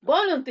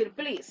 Volunteer,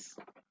 please.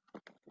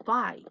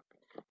 5,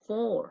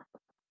 4,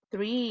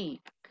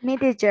 3. Me,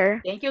 teacher.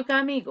 Thank you,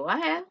 Cami. Go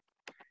ahead.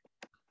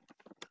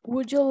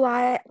 Would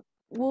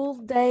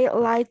they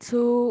like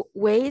to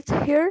wait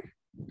here?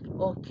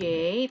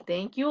 Okay,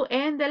 thank you.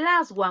 And the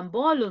last one,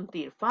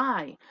 volunteer.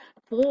 5,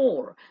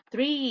 4,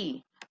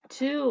 3,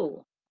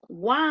 2,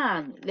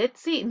 1.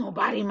 Let's see.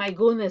 Nobody, my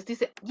goodness.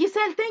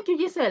 Giselle, thank you,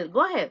 Giselle.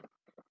 Go ahead.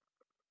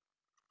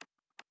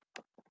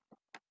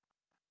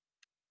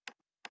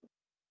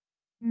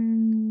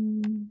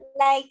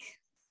 Like.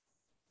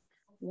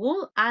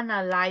 Would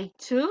Anna like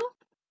to?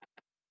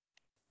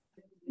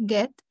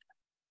 Get.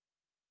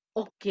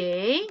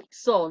 Okay,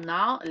 so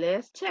now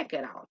let's check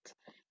it out.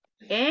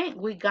 And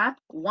we got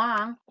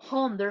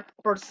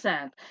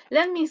 100%.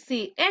 Let me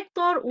see.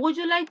 Hector, would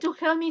you like to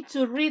help me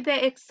to read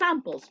the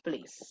examples,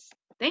 please?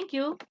 Thank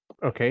you.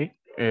 Okay.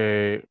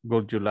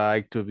 Would you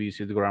like to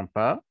visit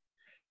grandpa?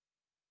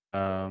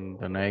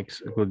 The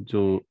next, would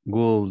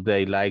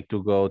they like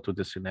to go to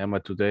the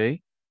cinema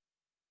today?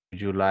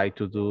 Would you like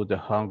to do the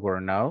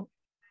homework now?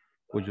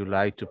 Would you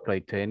like to play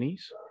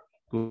tennis?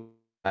 Would you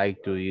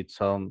like to eat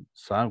some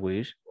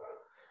sandwich?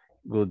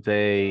 Would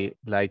they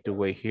like to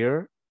wait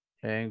here?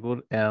 And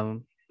would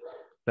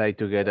like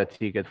to get a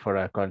ticket for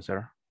a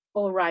concert?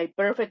 All right,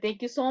 perfect.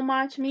 Thank you so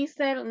much,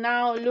 mister.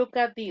 Now look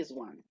at this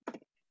one.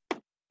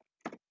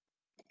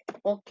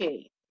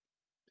 Okay.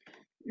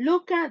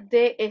 Look at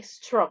the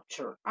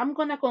structure. I'm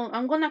gonna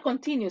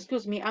continue,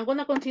 excuse me. I'm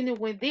gonna continue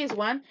with this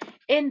one,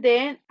 and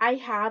then I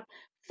have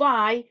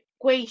 5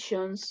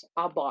 questions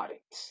about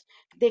it.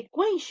 The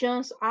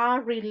questions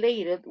are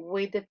related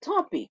with the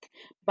topic,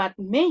 but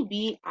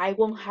maybe I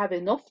won't have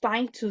enough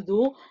time to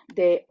do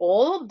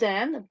all of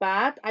them,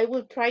 but I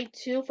will try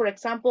to, for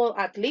example,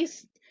 at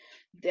least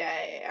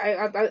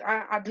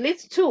at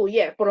least 2,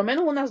 yeah, por lo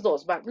menos unas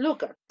 2, but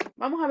look at,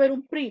 vamos a ver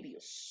un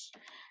previous.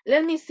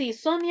 Let me see.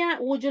 Sonia,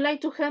 would you like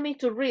to help me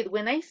to read?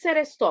 When I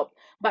said stop,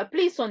 but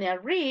please, Sonia,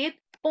 read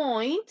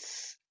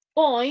points,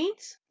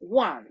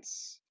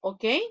 once.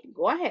 Okay,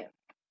 go ahead.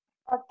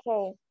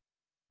 Okay.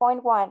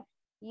 Point 1.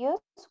 use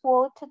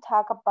would to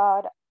talk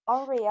about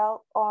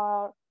unreal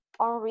or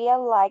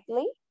unreal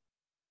likely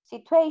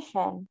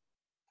situation.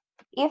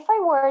 If I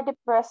were the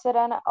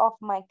president of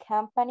my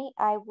company,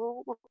 I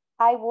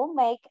will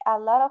make a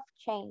lot of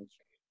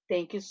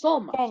Thank you so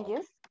much.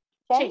 changes.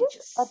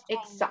 Changes or Changes. change?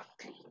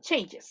 Exactly.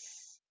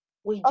 Changes.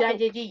 With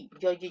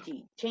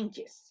Okay.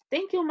 changes.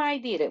 Thank you, my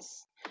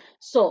dearest.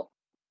 So,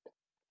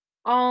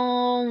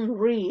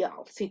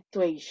 unreal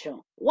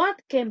situation.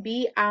 What can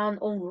be an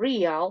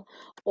unreal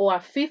or a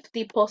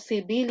 50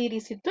 possibility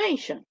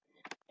situation?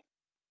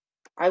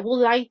 I would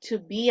like to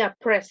be a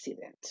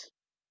president.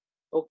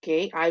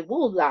 Okay, I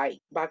would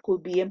like, but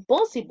could be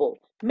impossible.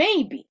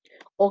 Maybe.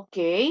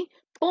 Okay,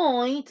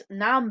 point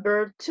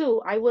number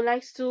 2. I would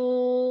like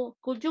to,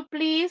 could you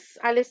please,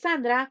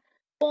 Alessandra,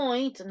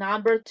 point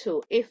number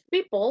 2. If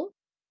people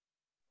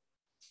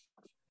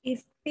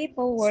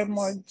were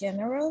more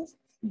generous,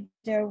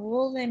 there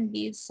wouldn't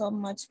be so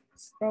much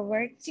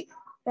poverty,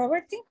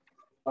 poverty,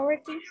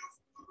 poverty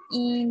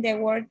in the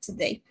world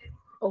today.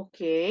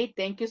 Okay,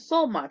 thank you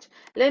so much.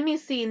 Let me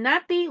see.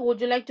 Nati, would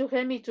you like to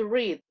help me to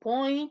read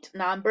point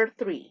number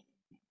 3?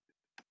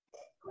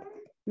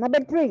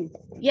 Number 3.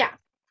 Yeah,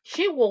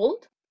 she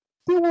would.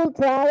 She will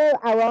travel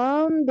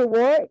around the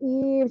world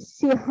if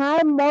she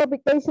had more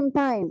vacation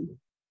time.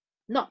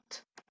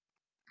 Not.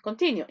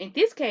 Continue. In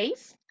this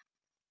case.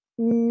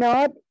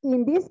 Not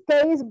in this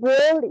case,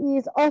 world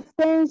is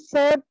often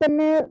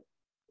shortened.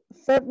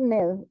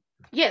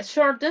 Yes,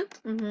 shortened.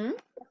 Mm-hmm.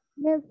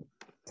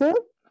 Too.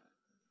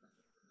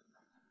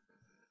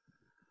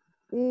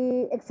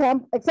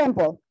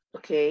 Example.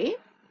 Okay.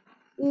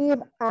 If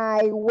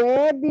I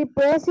were the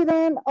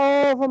president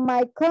of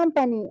my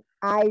company,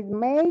 I'd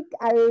make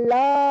a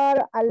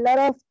lot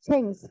of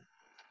change.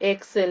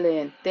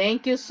 Excellent.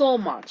 Thank you so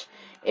much.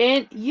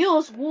 And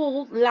use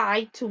would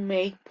like to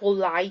make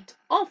polite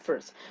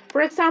offers.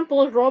 For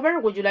example, Robert,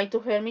 would you like to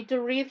help me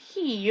to read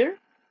here?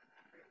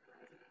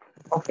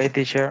 Okay,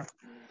 teacher.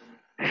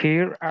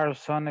 Here are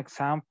some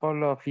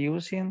examples of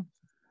using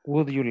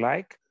would you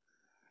like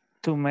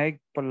to make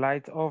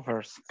polite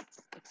offers.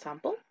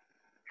 Example?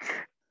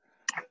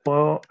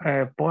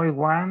 Point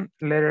 1,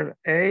 letter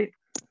A.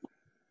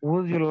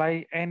 Would you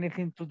like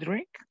anything to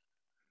drink?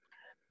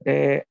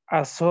 A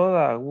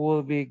soda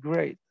would be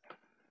great.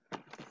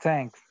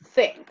 Thanks.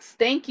 Thanks.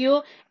 Thank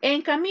you.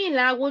 And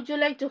Camila, would you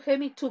like to help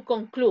me to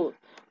conclude?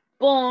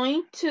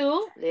 Point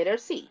 2, letter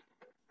C.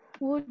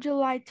 Would you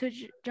like to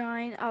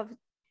join us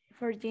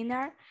for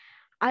dinner?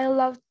 I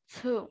love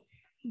to,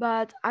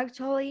 but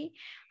actually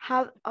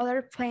have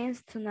other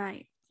plans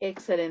tonight.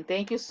 Excellent.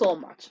 Thank you so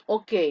much.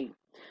 Okay.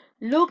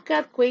 Look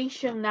at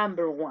question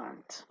number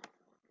 1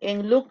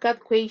 and look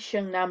at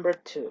question number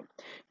 2.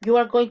 You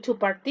are going to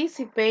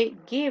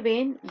participate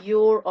giving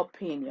your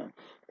opinion.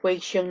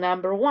 Question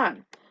number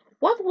 1.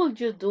 What would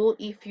you do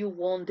if you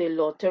won the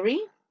lottery?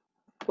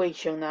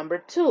 Question number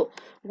 2.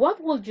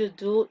 What would you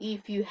do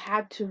if you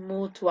had to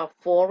move to a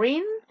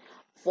foreign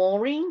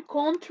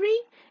country?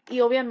 Y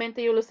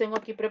obviamente yo les tengo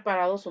aquí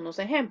preparados unos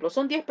ejemplos.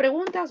 Son 10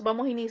 preguntas,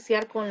 vamos a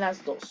iniciar con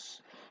las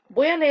dos.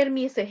 Voy a leer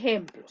mis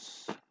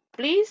ejemplos.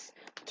 Please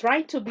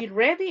try to be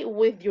ready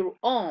with your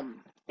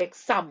own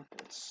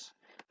examples.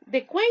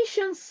 The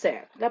question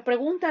said, la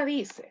pregunta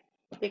dice,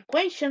 the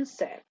question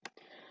said,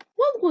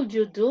 what would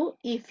you do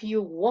if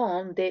you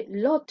won the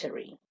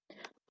lottery?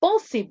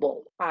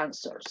 Possible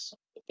answers.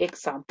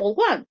 Example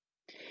 1.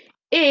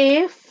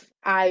 If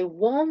I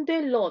won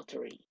the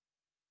lottery.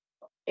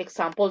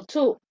 Example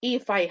 2.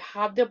 If I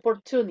have the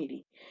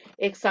opportunity.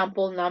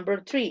 Example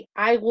number 3.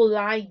 I would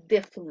like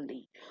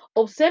definitely.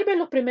 Observe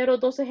los primeros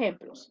dos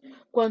ejemplos.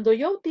 Cuando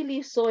yo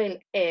utilizo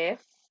el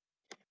if,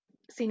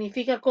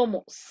 significa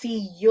como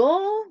si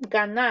yo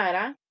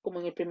ganara, como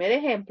en el primer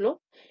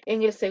ejemplo.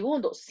 En el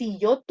segundo, si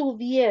yo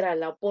tuviera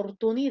la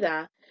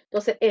oportunidad.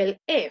 Entonces, el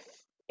if.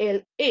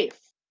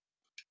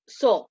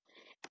 So,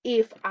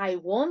 if I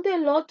won the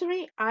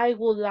lottery, I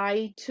would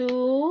like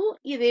to,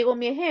 y digo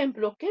mi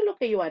ejemplo, ¿qué es lo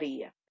que yo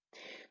haría?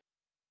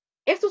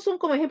 Estos son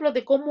como ejemplos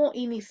de cómo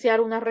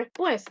iniciar una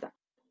respuesta.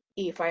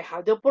 If I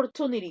have the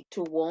opportunity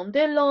to win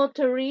the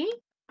lottery,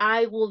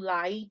 I would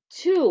like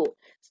to.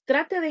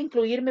 Trate de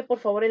incluirme, por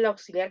favor, el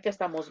auxiliar que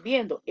estamos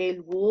viendo,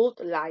 el would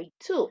like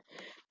to.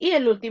 Y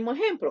el último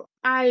ejemplo,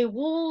 I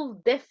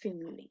would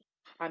definitely.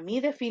 A mí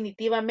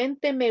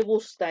definitivamente me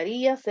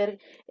gustaría hacer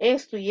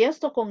esto y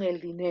esto con el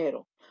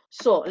dinero.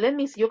 So, let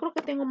me see. Yo creo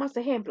que tengo más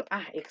ejemplos.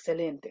 Ah,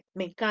 excelente.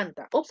 Me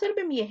encanta.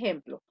 Observe mi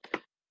ejemplo.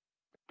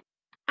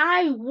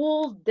 I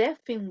will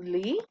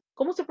definitely.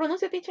 ¿Cómo se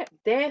pronuncia, teacher?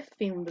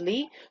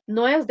 Definitely.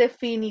 No es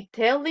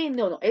definitively.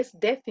 No, es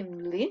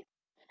definitely.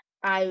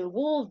 I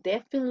will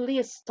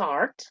definitely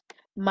start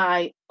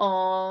my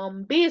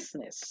own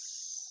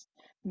business.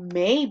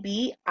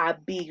 Maybe a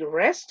big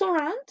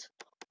restaurant,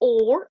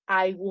 or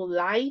I would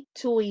like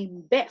to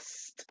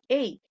invest.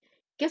 Hey,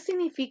 ¿qué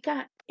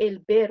significa el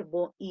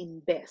verbo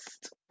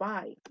invest?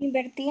 Five.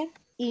 Invertir.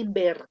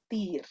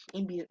 Invertir.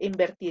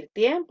 Invertir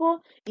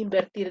tiempo,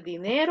 invertir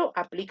dinero,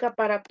 aplica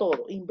para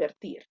todo,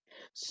 invertir.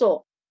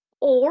 So,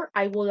 or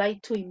I would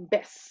like to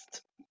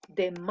invest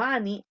the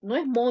money, no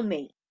es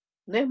money,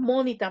 no es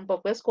money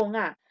tampoco, es con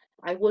A.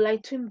 I would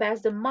like to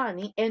invest the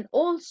money and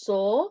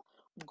also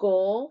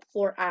go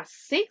for a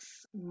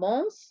 6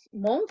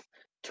 month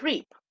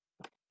trip.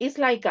 It's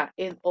like a,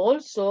 and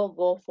also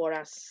go for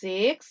a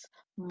 6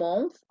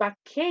 month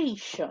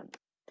vacation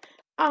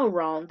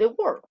around the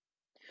world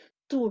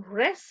to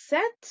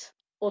reset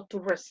or to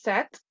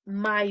reset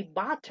my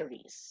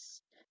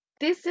batteries.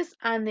 This is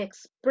an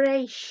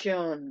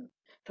expression.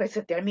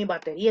 Resetear mi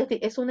batería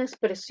es una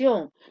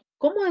expresión.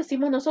 ¿Cómo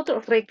decimos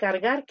nosotros?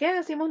 Recargar. ¿Qué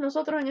decimos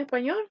nosotros en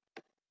español?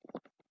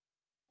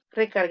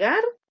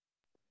 Recargar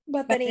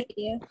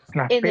Batería.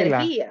 Las pilas.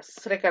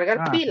 energías, recargar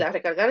Ah, pilas,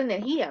 recargar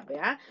energía,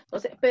 ¿verdad?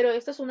 Entonces, pero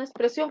esta es una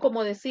expresión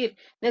como decir,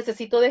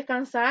 necesito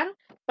descansar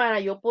para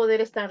yo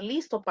poder estar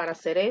listo para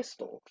hacer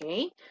esto,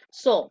 ¿ok?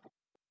 So,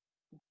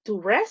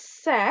 to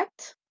reset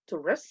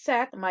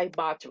my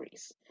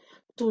batteries,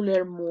 to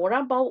learn more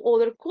about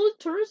other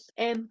cultures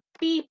and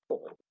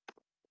people,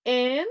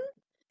 and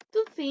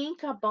to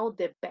think about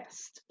the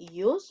best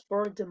use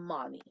for the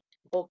money.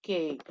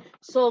 Okay,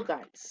 so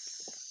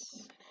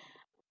guys,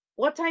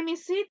 what time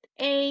is it?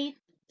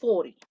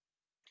 8:40.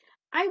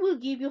 I will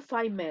give you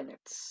 5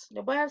 minutes.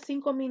 Le voy a dar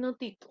 5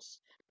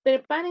 minutitos.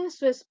 Preparen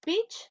su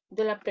speech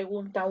de la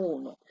pregunta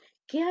 1.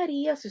 ¿Qué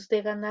haría si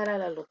usted ganara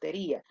la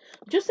lotería?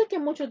 Yo sé que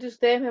muchos de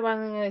ustedes me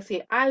van a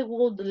decir, I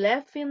would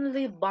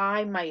definitely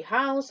buy my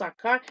house, a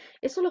car.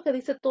 Eso es lo que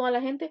dice toda la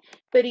gente,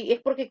 pero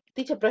es porque,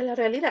 teacher, pero es la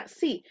realidad.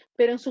 Sí,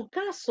 pero en su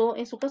caso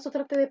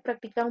trate de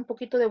practicar un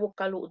poquito de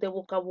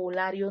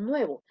vocabulario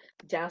nuevo.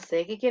 Ya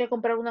sé que quiere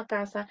comprar una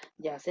casa,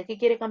 ya sé que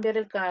quiere cambiar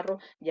el carro,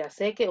 ya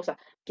sé que,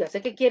 ya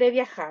sé que quiere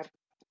viajar,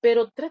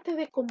 pero trate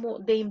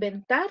de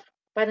inventar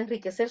para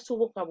enriquecer su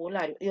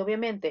vocabulario. Y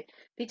obviamente,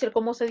 teacher,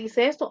 ¿cómo se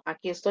dice esto?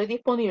 Aquí estoy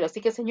disponible. Así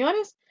que,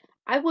 señores,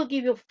 I will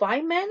give you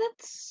 5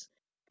 minutes.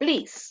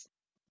 Please,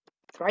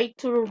 try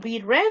to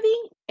be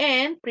ready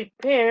and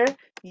prepare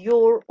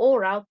your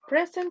oral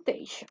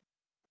presentation.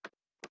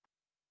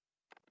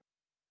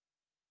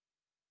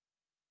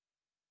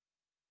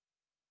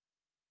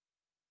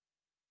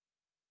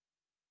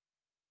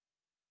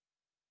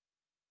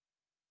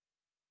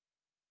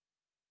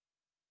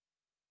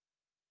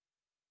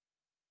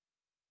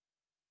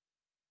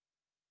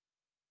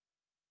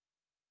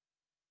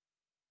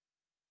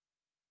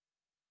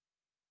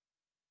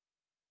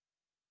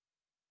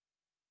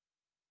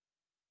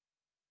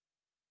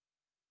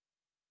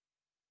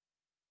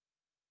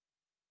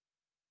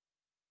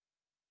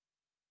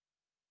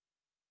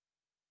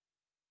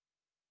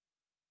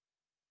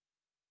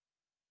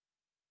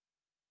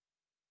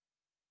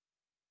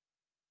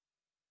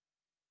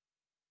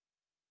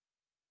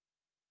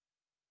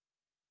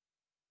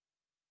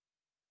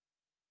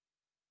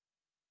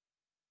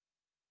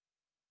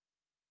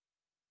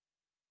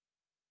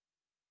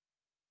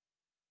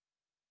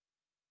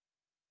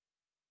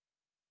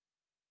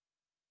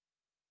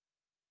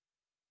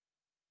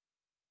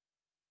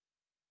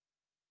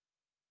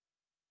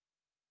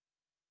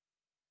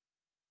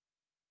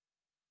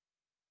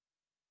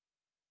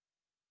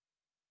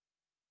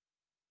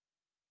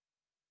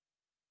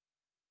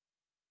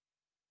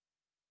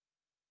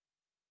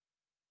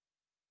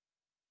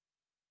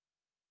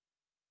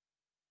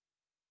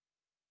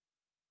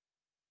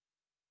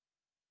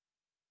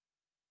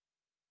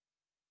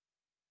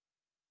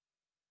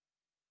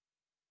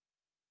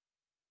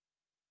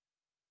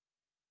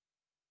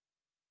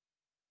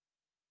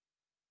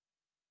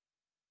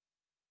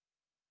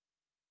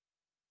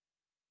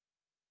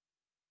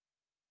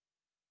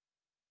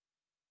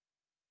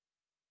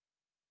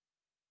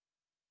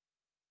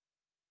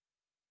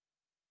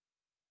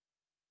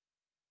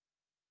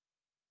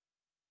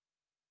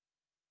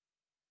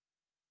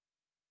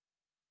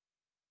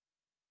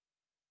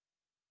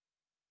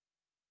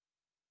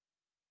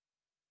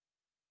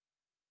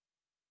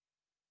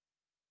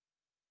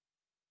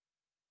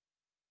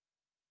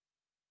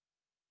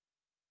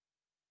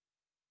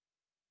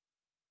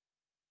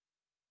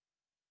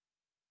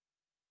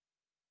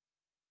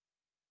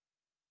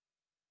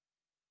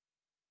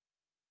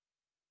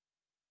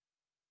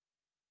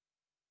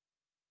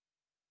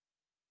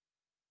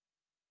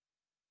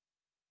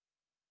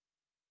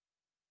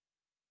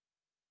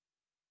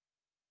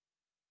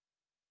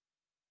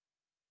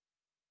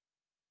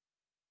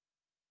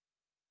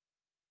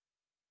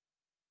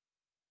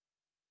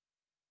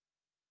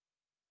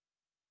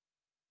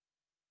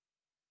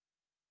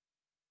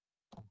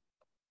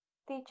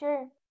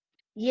 Teacher,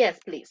 Yes,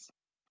 please.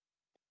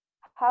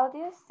 how do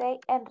you say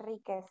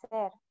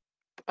enriquecer?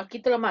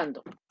 Aquí te lo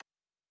mando.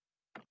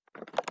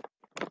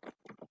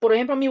 Por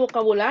ejemplo, mi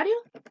vocabulario.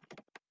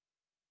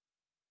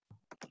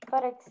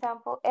 For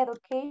example,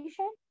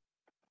 education.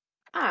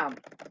 Ah,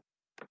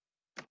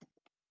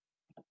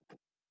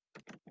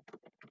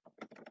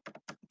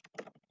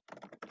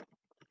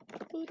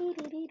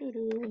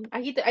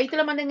 ahí te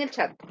lo mandé en el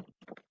chat.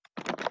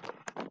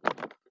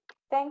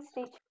 Thanks,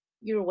 teacher.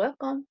 You're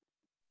welcome.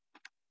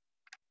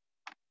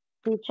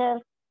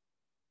 Teacher,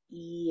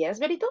 Yes,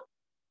 Berito.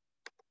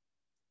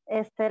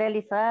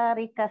 esterilizar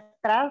y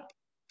castrar.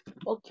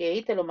 Ok,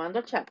 te lo mando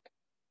al chat.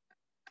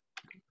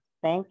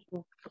 Thank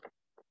you.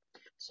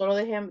 Solo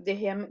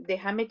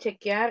déjame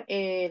chequear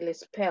el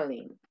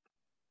spelling.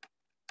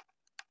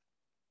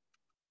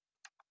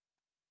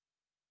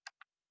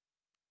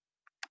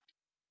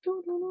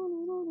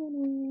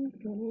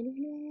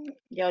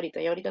 Ya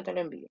ahorita te lo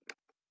envío.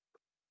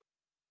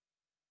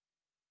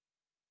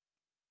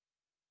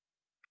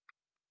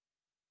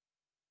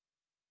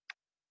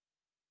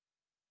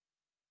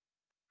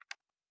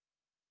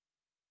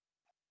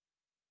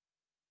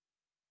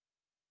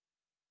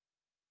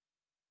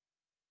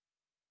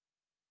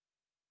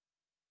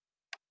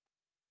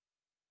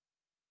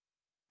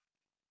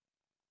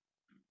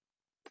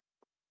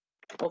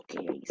 Ok,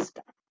 ahí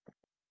está.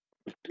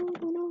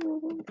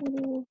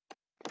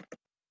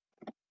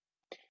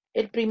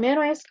 El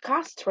primero es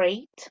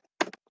castrate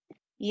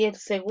y el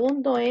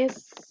segundo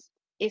es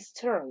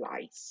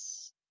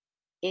sterilize.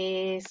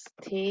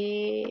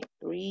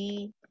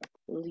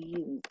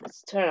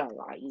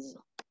 Sterilize.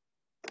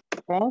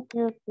 Thank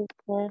you,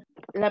 teacher.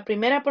 La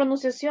primera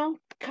pronunciación,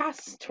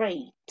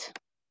 castrate.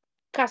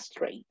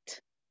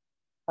 Castrate.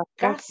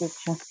 Okay, teacher.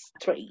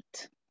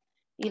 Castrate.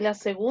 Y la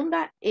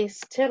segunda,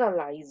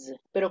 sterilize,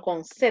 pero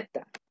con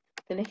Z.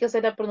 Tenés que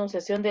hacer la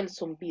pronunciación del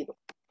zumbido.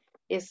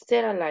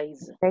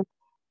 Sterilize. Okay.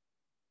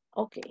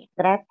 Okay.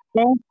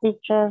 Gracias,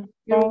 teacher.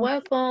 You're Thanks.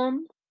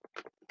 welcome.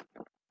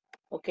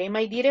 Okay,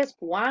 my dearest,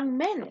 1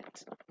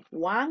 minute.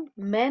 1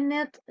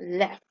 minute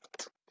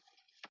left.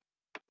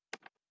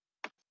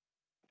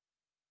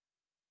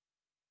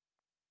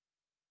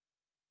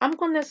 I'm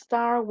gonna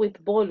start with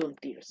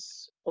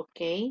volunteers,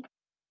 okay?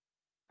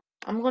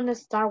 I'm gonna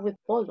start with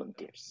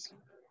volunteers.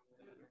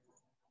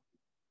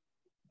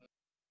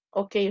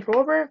 Okay,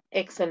 Robert,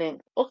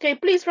 excellent. Okay,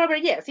 please,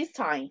 Robert, yes, it's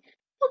time.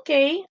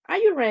 Okay, are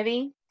you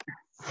ready?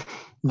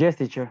 Yes,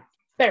 teacher.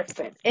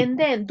 Perfect. And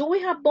then, do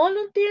we have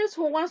volunteers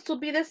who wants to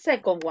be the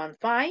second one?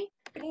 Fine.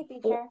 Sí,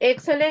 teacher.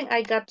 Excellent.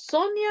 I got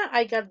Sonia,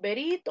 I got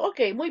Berit.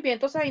 Ok, muy bien.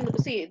 Entonces,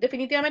 sí,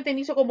 definitivamente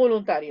inicio con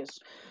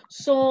voluntarios.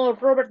 So,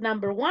 Robert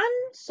number 1,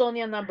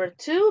 Sonia number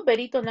 2,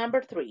 Berito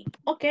number 3.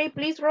 Okay,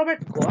 please,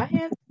 Robert, go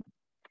ahead.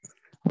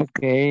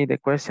 Okay, the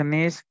question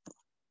is,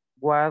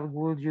 what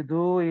would you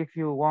do if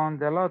you won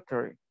the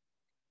lottery?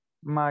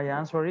 My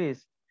answer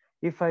is,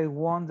 if I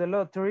won the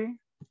lottery,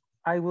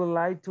 I would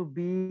like to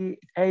be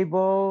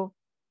able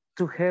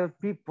to help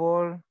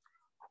people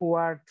who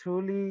are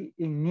truly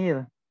in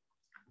need.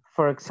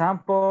 For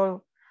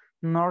example,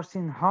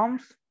 nursing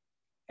homes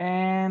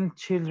and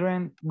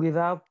children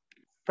without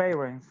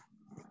parents.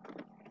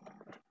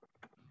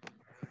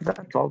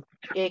 That's all.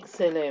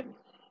 Excellent.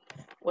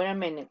 Wait a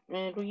minute.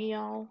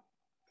 Real.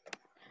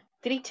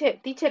 Teacher,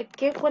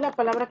 ¿qué fue la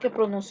palabra que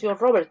pronunció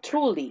Robert?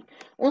 Truly.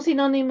 Un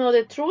sinónimo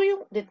de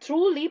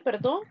truly,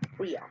 perdón,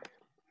 real.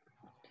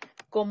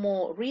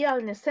 Como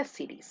real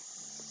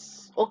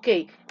necessities.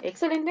 Okay,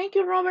 excellent. Thank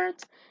you,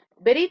 Robert.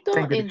 Berito,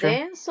 Thank you, and teacher.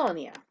 then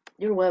Sonia.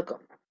 You're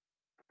welcome.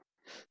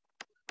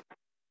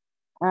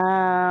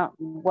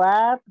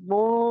 What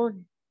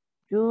would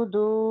you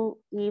do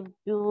if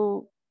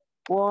you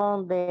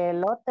won the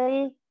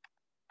lottery?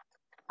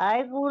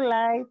 I would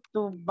like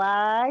to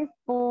buy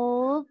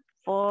food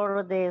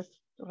for the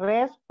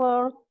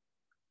rescue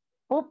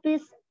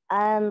puppies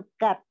and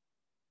cats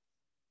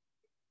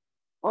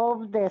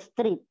of the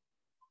street.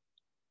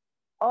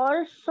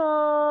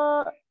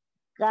 Also,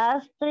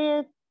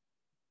 castrate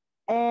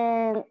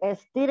and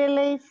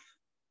sterilize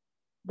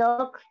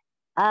dogs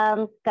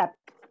and cats.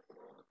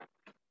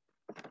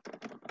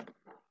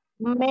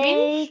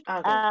 Make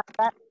a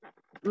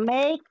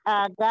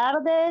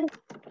garden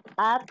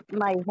at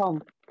my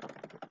home.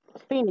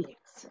 Finish.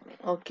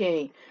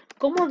 Ok.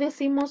 ¿Cómo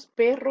decimos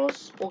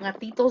perros o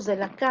gatitos de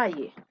la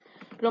calle?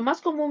 Lo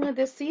más común es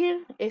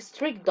decir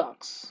street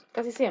dogs,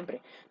 casi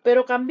siempre.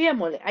 Pero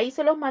cambiémosle. Ahí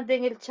se los mandé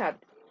en el chat.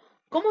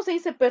 ¿Cómo se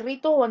dice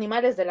perritos o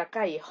animales de la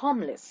calle?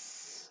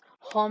 Homeless.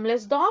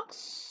 Homeless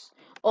dogs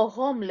o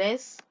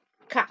homeless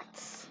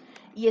cats.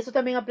 Y eso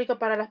también aplica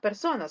para las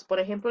personas.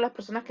 Por ejemplo, las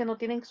personas que no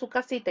tienen su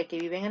casita y que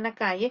viven en la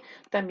calle,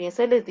 también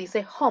se les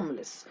dice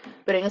homeless.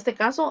 Pero en este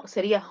caso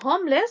sería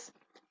homeless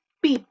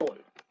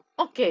people.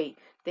 Okay,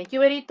 thank you,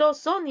 Berito.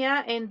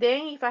 Sonia, and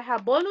then if I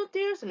have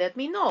volunteers, let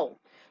me know.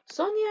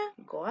 Sonia,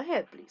 go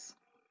ahead, please.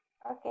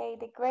 Okay,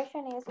 the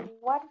question is,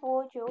 what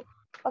would you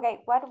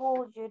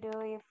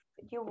do if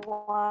you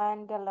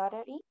won the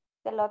lottery?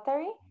 The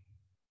lottery?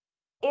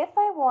 If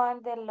I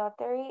won the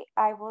lottery,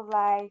 I would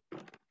like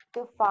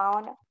to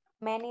found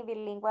many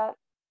bilingual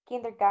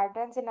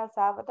kindergartens in El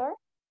Salvador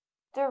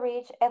to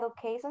reach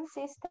education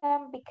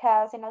system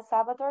because in El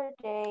Salvador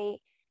they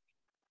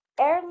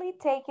early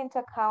take into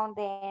account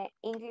the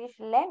English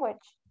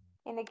language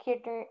in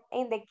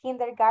the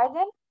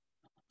kindergarten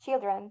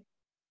children.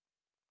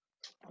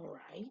 All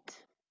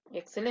right.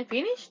 Excellent.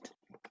 Finished?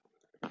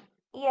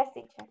 Yes,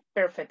 teacher.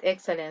 Perfect.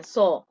 Excellent.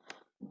 So,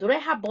 do I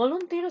have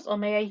volunteers or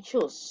may I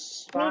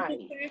choose?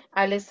 Fine.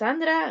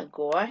 Alessandra,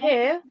 go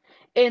ahead.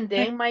 And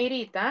then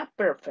Mayrita.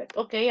 Perfect.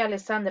 Okay,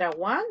 Alessandra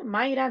 1,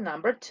 Mayra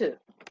number 2.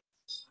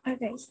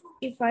 Okay,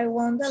 if I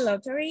won the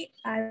lottery,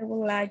 I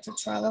would like to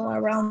travel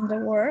around the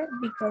world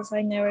because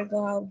I never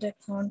go out the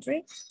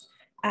country.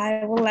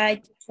 I would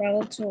like to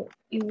travel to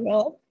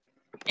Europe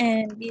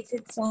and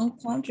visit some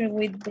country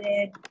with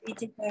the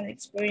digital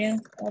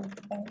experience of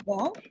Van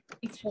Gogh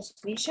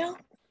exposition.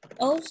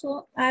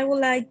 Also, I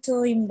would like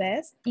to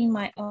invest in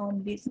my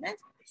own business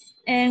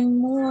and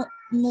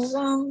move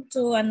on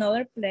to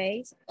another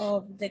place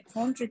of the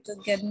country to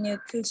get new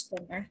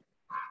customers.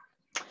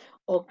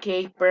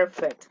 Okay,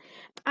 perfect.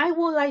 I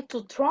would like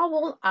to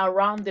travel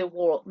around the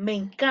world. Me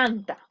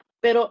encanta.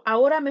 Pero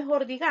ahora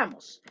mejor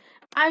digamos,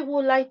 I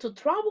would like to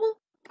travel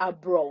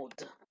abroad.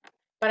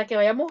 Para que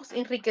vayamos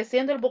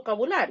enriqueciendo el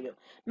vocabulario.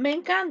 Me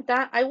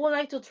encanta, I would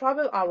like to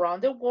travel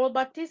around the world,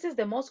 but this is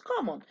the most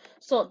common.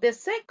 So the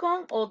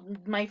second or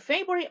my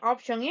favorite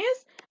option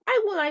is,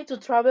 I would like to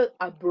travel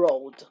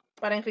abroad.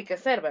 Para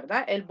enriquecer,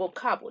 ¿verdad? El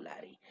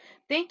vocabulary.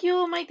 Thank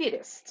you, my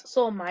dearest.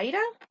 So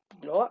Mayra,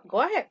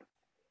 go ahead.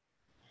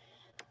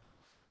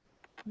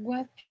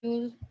 What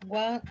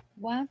Would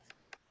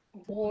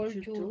would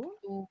you you do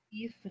do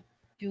if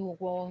you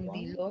won the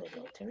won the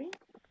lottery? lottery?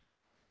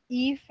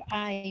 If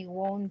I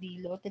won the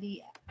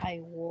lottery, I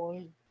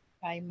would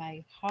buy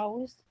my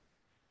house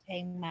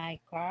and my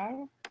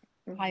car.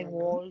 I Mhm.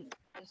 would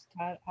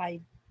start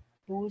a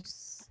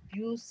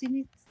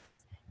business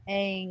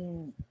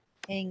and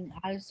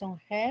also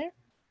help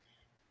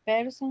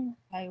person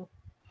I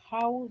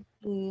how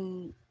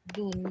do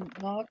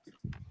not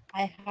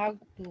I have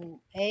to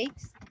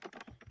AIDS.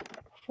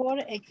 For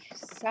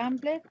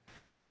example,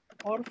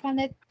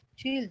 orphaned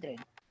children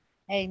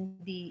and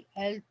the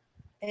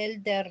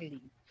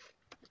elderly.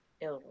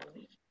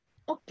 Elderly.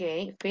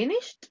 Okay,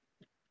 finished.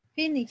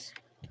 Finish.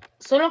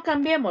 Solo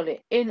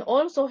cambiémosle. And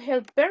also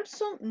help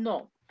person,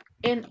 no.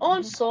 And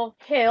also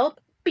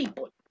help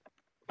people.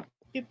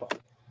 People.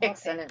 Okay.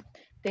 Excellent.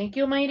 Thank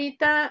you,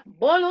 Mayrita.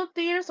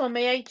 Volunteers, or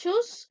may I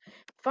choose?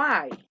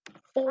 5, I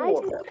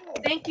 4.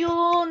 Thank you,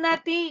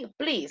 Nati.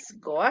 Please,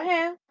 go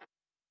ahead.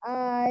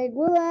 I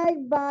would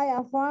like buy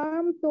a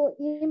farm to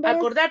invest.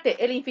 Acordate,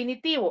 el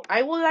infinitivo.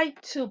 I would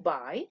like to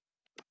buy.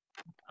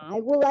 I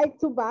would like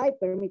to buy,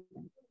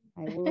 permítame.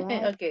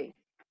 Okay.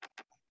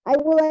 I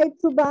would like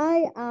to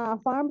buy a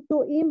farm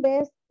to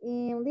invest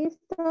in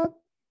livestock,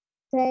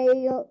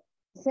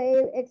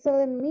 sell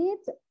excellent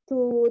meat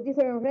to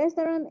different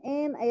restaurants,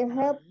 and I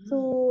help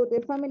to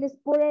the families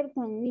poorer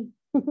than me.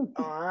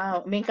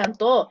 Ah, me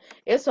encantó.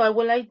 Eso, I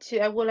would like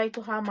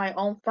to have my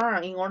own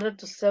farm in order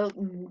to sell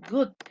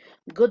good,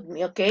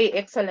 okay,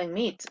 excellent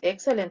meat.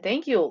 Excellent,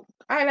 thank you.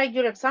 I like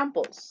your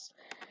examples.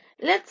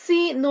 Let's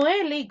see,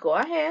 Noeli, go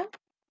ahead.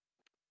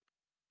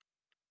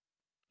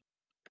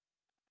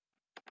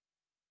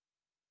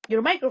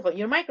 Your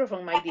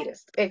microphone, my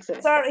dearest.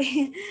 Excellent.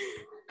 Sorry.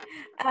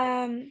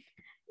 um,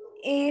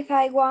 if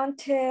I want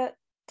to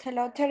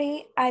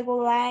lottery, I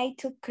would like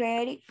to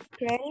create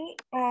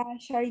a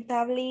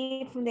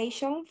charitable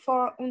foundation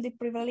for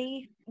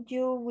underprivileged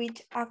youth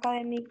with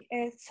academic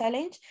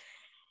excellence,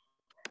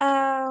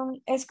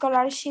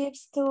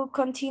 scholarships to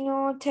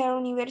continue their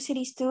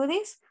university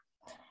studies.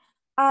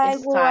 I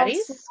would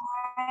also Studies.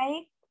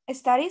 like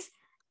studies.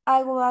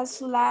 I would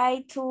also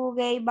like to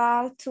give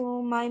back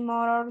to my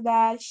mother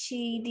that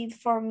she did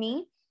for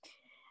me.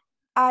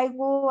 I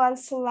would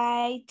also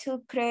like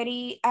to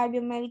create a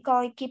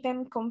biomedical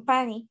equipment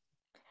company.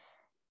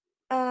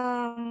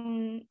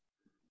 Um,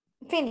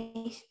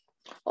 Finish.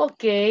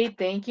 Okay,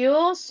 thank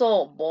you.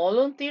 So,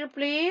 volunteer,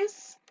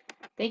 please.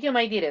 Thank you,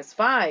 my dearest.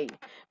 5,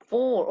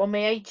 4, or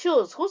may I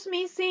choose? Who's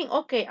missing?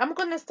 Okay, I'm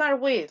gonna start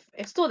with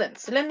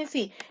students. Let me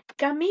see.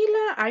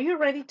 Camila, are you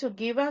ready to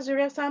give us your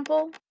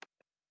example?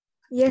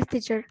 Yes,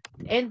 teacher.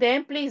 And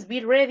then please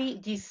be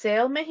ready,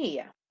 Giselle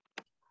Mejia.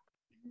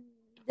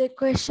 The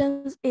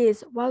question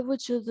is, what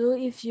would you do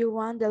if you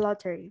won the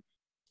lottery?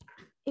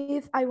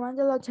 If I won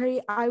the lottery,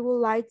 I would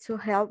like to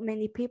help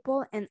many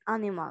people and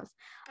animals.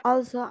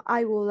 Also,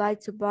 I would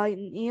like to buy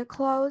new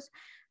clothes,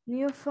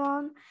 new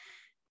phone,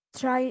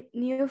 try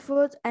new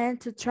food,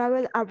 and to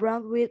travel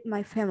abroad with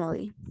my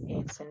family.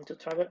 Excellent, to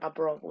travel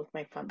abroad with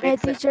my family.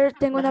 Excellent. Teacher,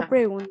 tengo una Ajá.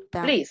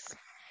 pregunta. Please.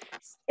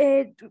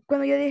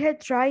 Cuando yo dije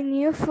try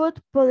new food,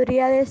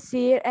 podría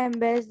decir en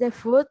vez de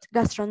food,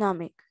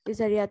 gastronomic. Y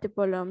sería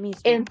tipo lo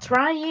mismo. And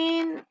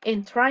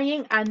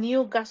trying a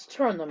new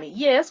gastronomy.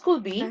 Yes,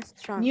 could be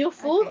new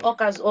food,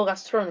 okay, or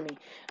gastronomy.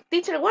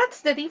 Teacher,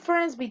 what's the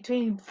difference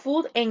between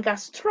food and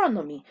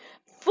gastronomy?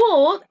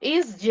 Food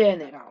is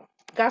general.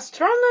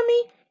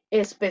 Gastronomy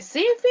is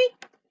specific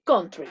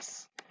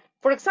countries.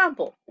 For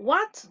example,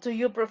 what do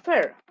you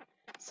prefer?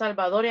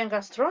 Salvadorian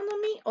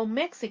gastronomy or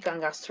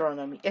Mexican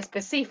gastronomy?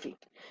 Specific.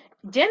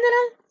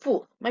 General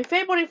food. My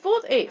favorite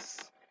food is.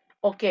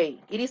 Okay,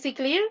 is it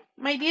clear,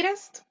 my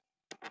dearest?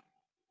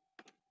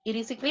 It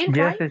is clear,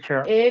 Yes, fine?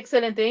 teacher.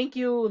 Excellent, thank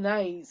you,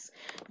 nice.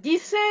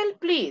 Giselle,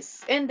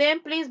 please, and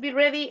then please be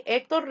ready,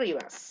 Hector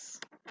Rivas.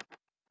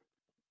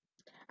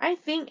 I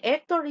think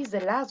Hector is the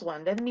last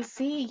one. Let me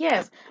see.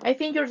 Yes, I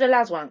think you're the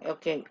last one.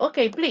 Okay,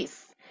 okay,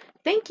 please.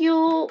 Thank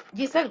you.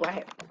 Giselle, go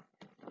ahead.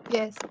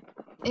 Yes.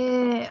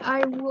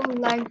 I would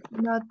like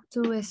not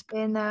to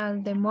spend all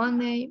the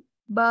money,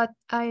 but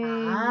I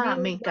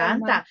will Me buy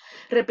my. encanta.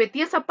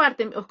 Repetí esa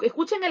parte.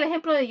 Escuchen el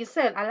ejemplo de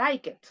Giselle. I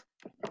like it.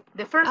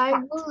 The first I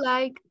part. would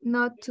like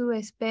not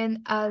to spend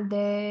all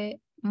the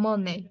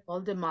money,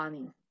 All the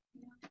money.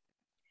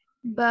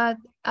 but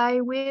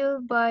I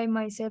will buy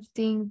myself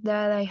things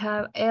that I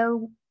have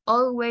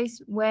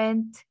always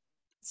wanted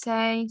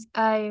since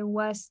I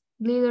was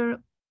little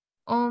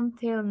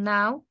until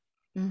now.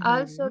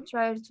 Also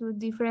try to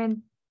different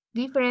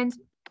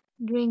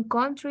drink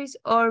countries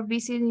or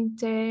visit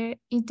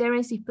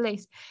interesting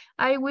place.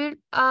 I will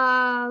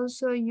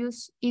also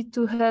use it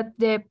to help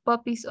the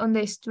puppies on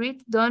the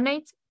street,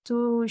 donate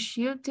to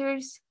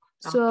shelters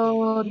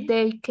so Okay.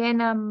 they can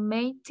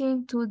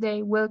maintain to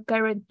the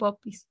well-cared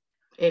puppies.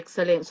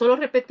 Excelente. Solo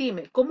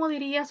repetime. ¿Cómo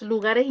dirías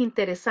lugares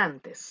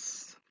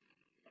interesantes?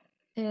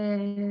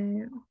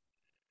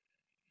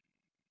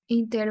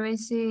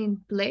 Interesting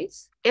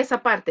place.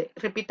 Esa parte.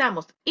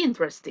 Repitamos.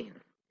 Interesting.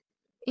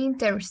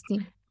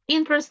 Interesting.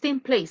 Interesting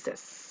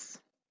places.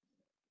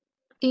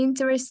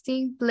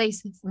 Interesting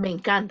places. Me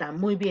encanta.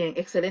 Muy bien.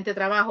 Excelente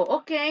trabajo.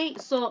 Okay.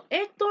 So,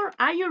 Hector,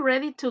 are you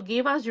ready to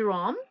give us your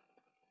own?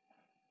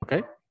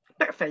 Okay.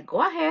 Perfect. Go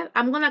ahead.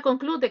 I'm going to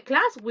conclude the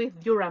class with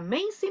your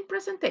amazing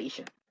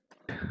presentation.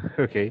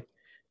 Okay.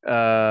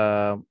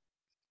 What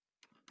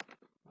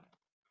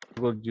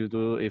would you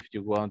do if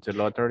you won the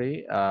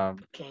lottery?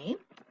 Okay.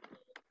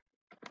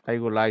 I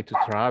would like to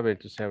travel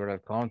to several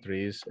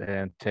countries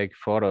and take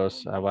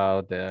photos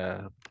about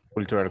the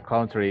cultural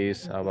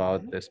countries,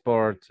 about the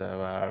sports,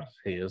 about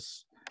their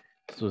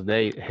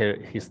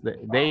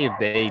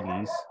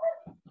dailies.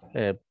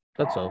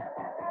 That's all.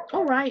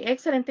 All right.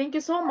 Excellent. Thank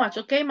you so much.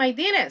 Okay, my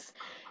dearest.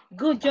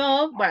 Good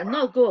job, but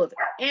not good.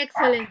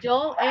 Excellent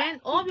job. And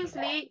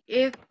obviously,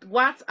 it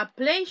was a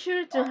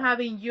pleasure to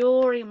having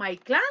you in my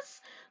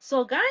class.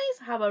 So guys,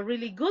 have a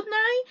really good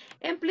night.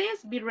 And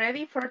please be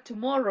ready for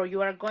tomorrow.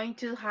 You are going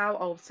to have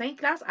our same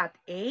class at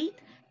 8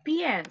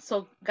 p.m.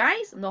 So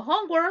guys, no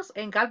homeworks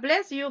and God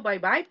bless you.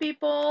 Bye-bye,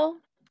 people.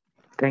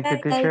 Thank you,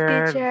 Thank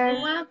teacher. teacher.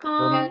 You're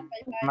welcome.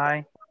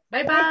 Bye.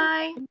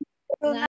 Bye-bye.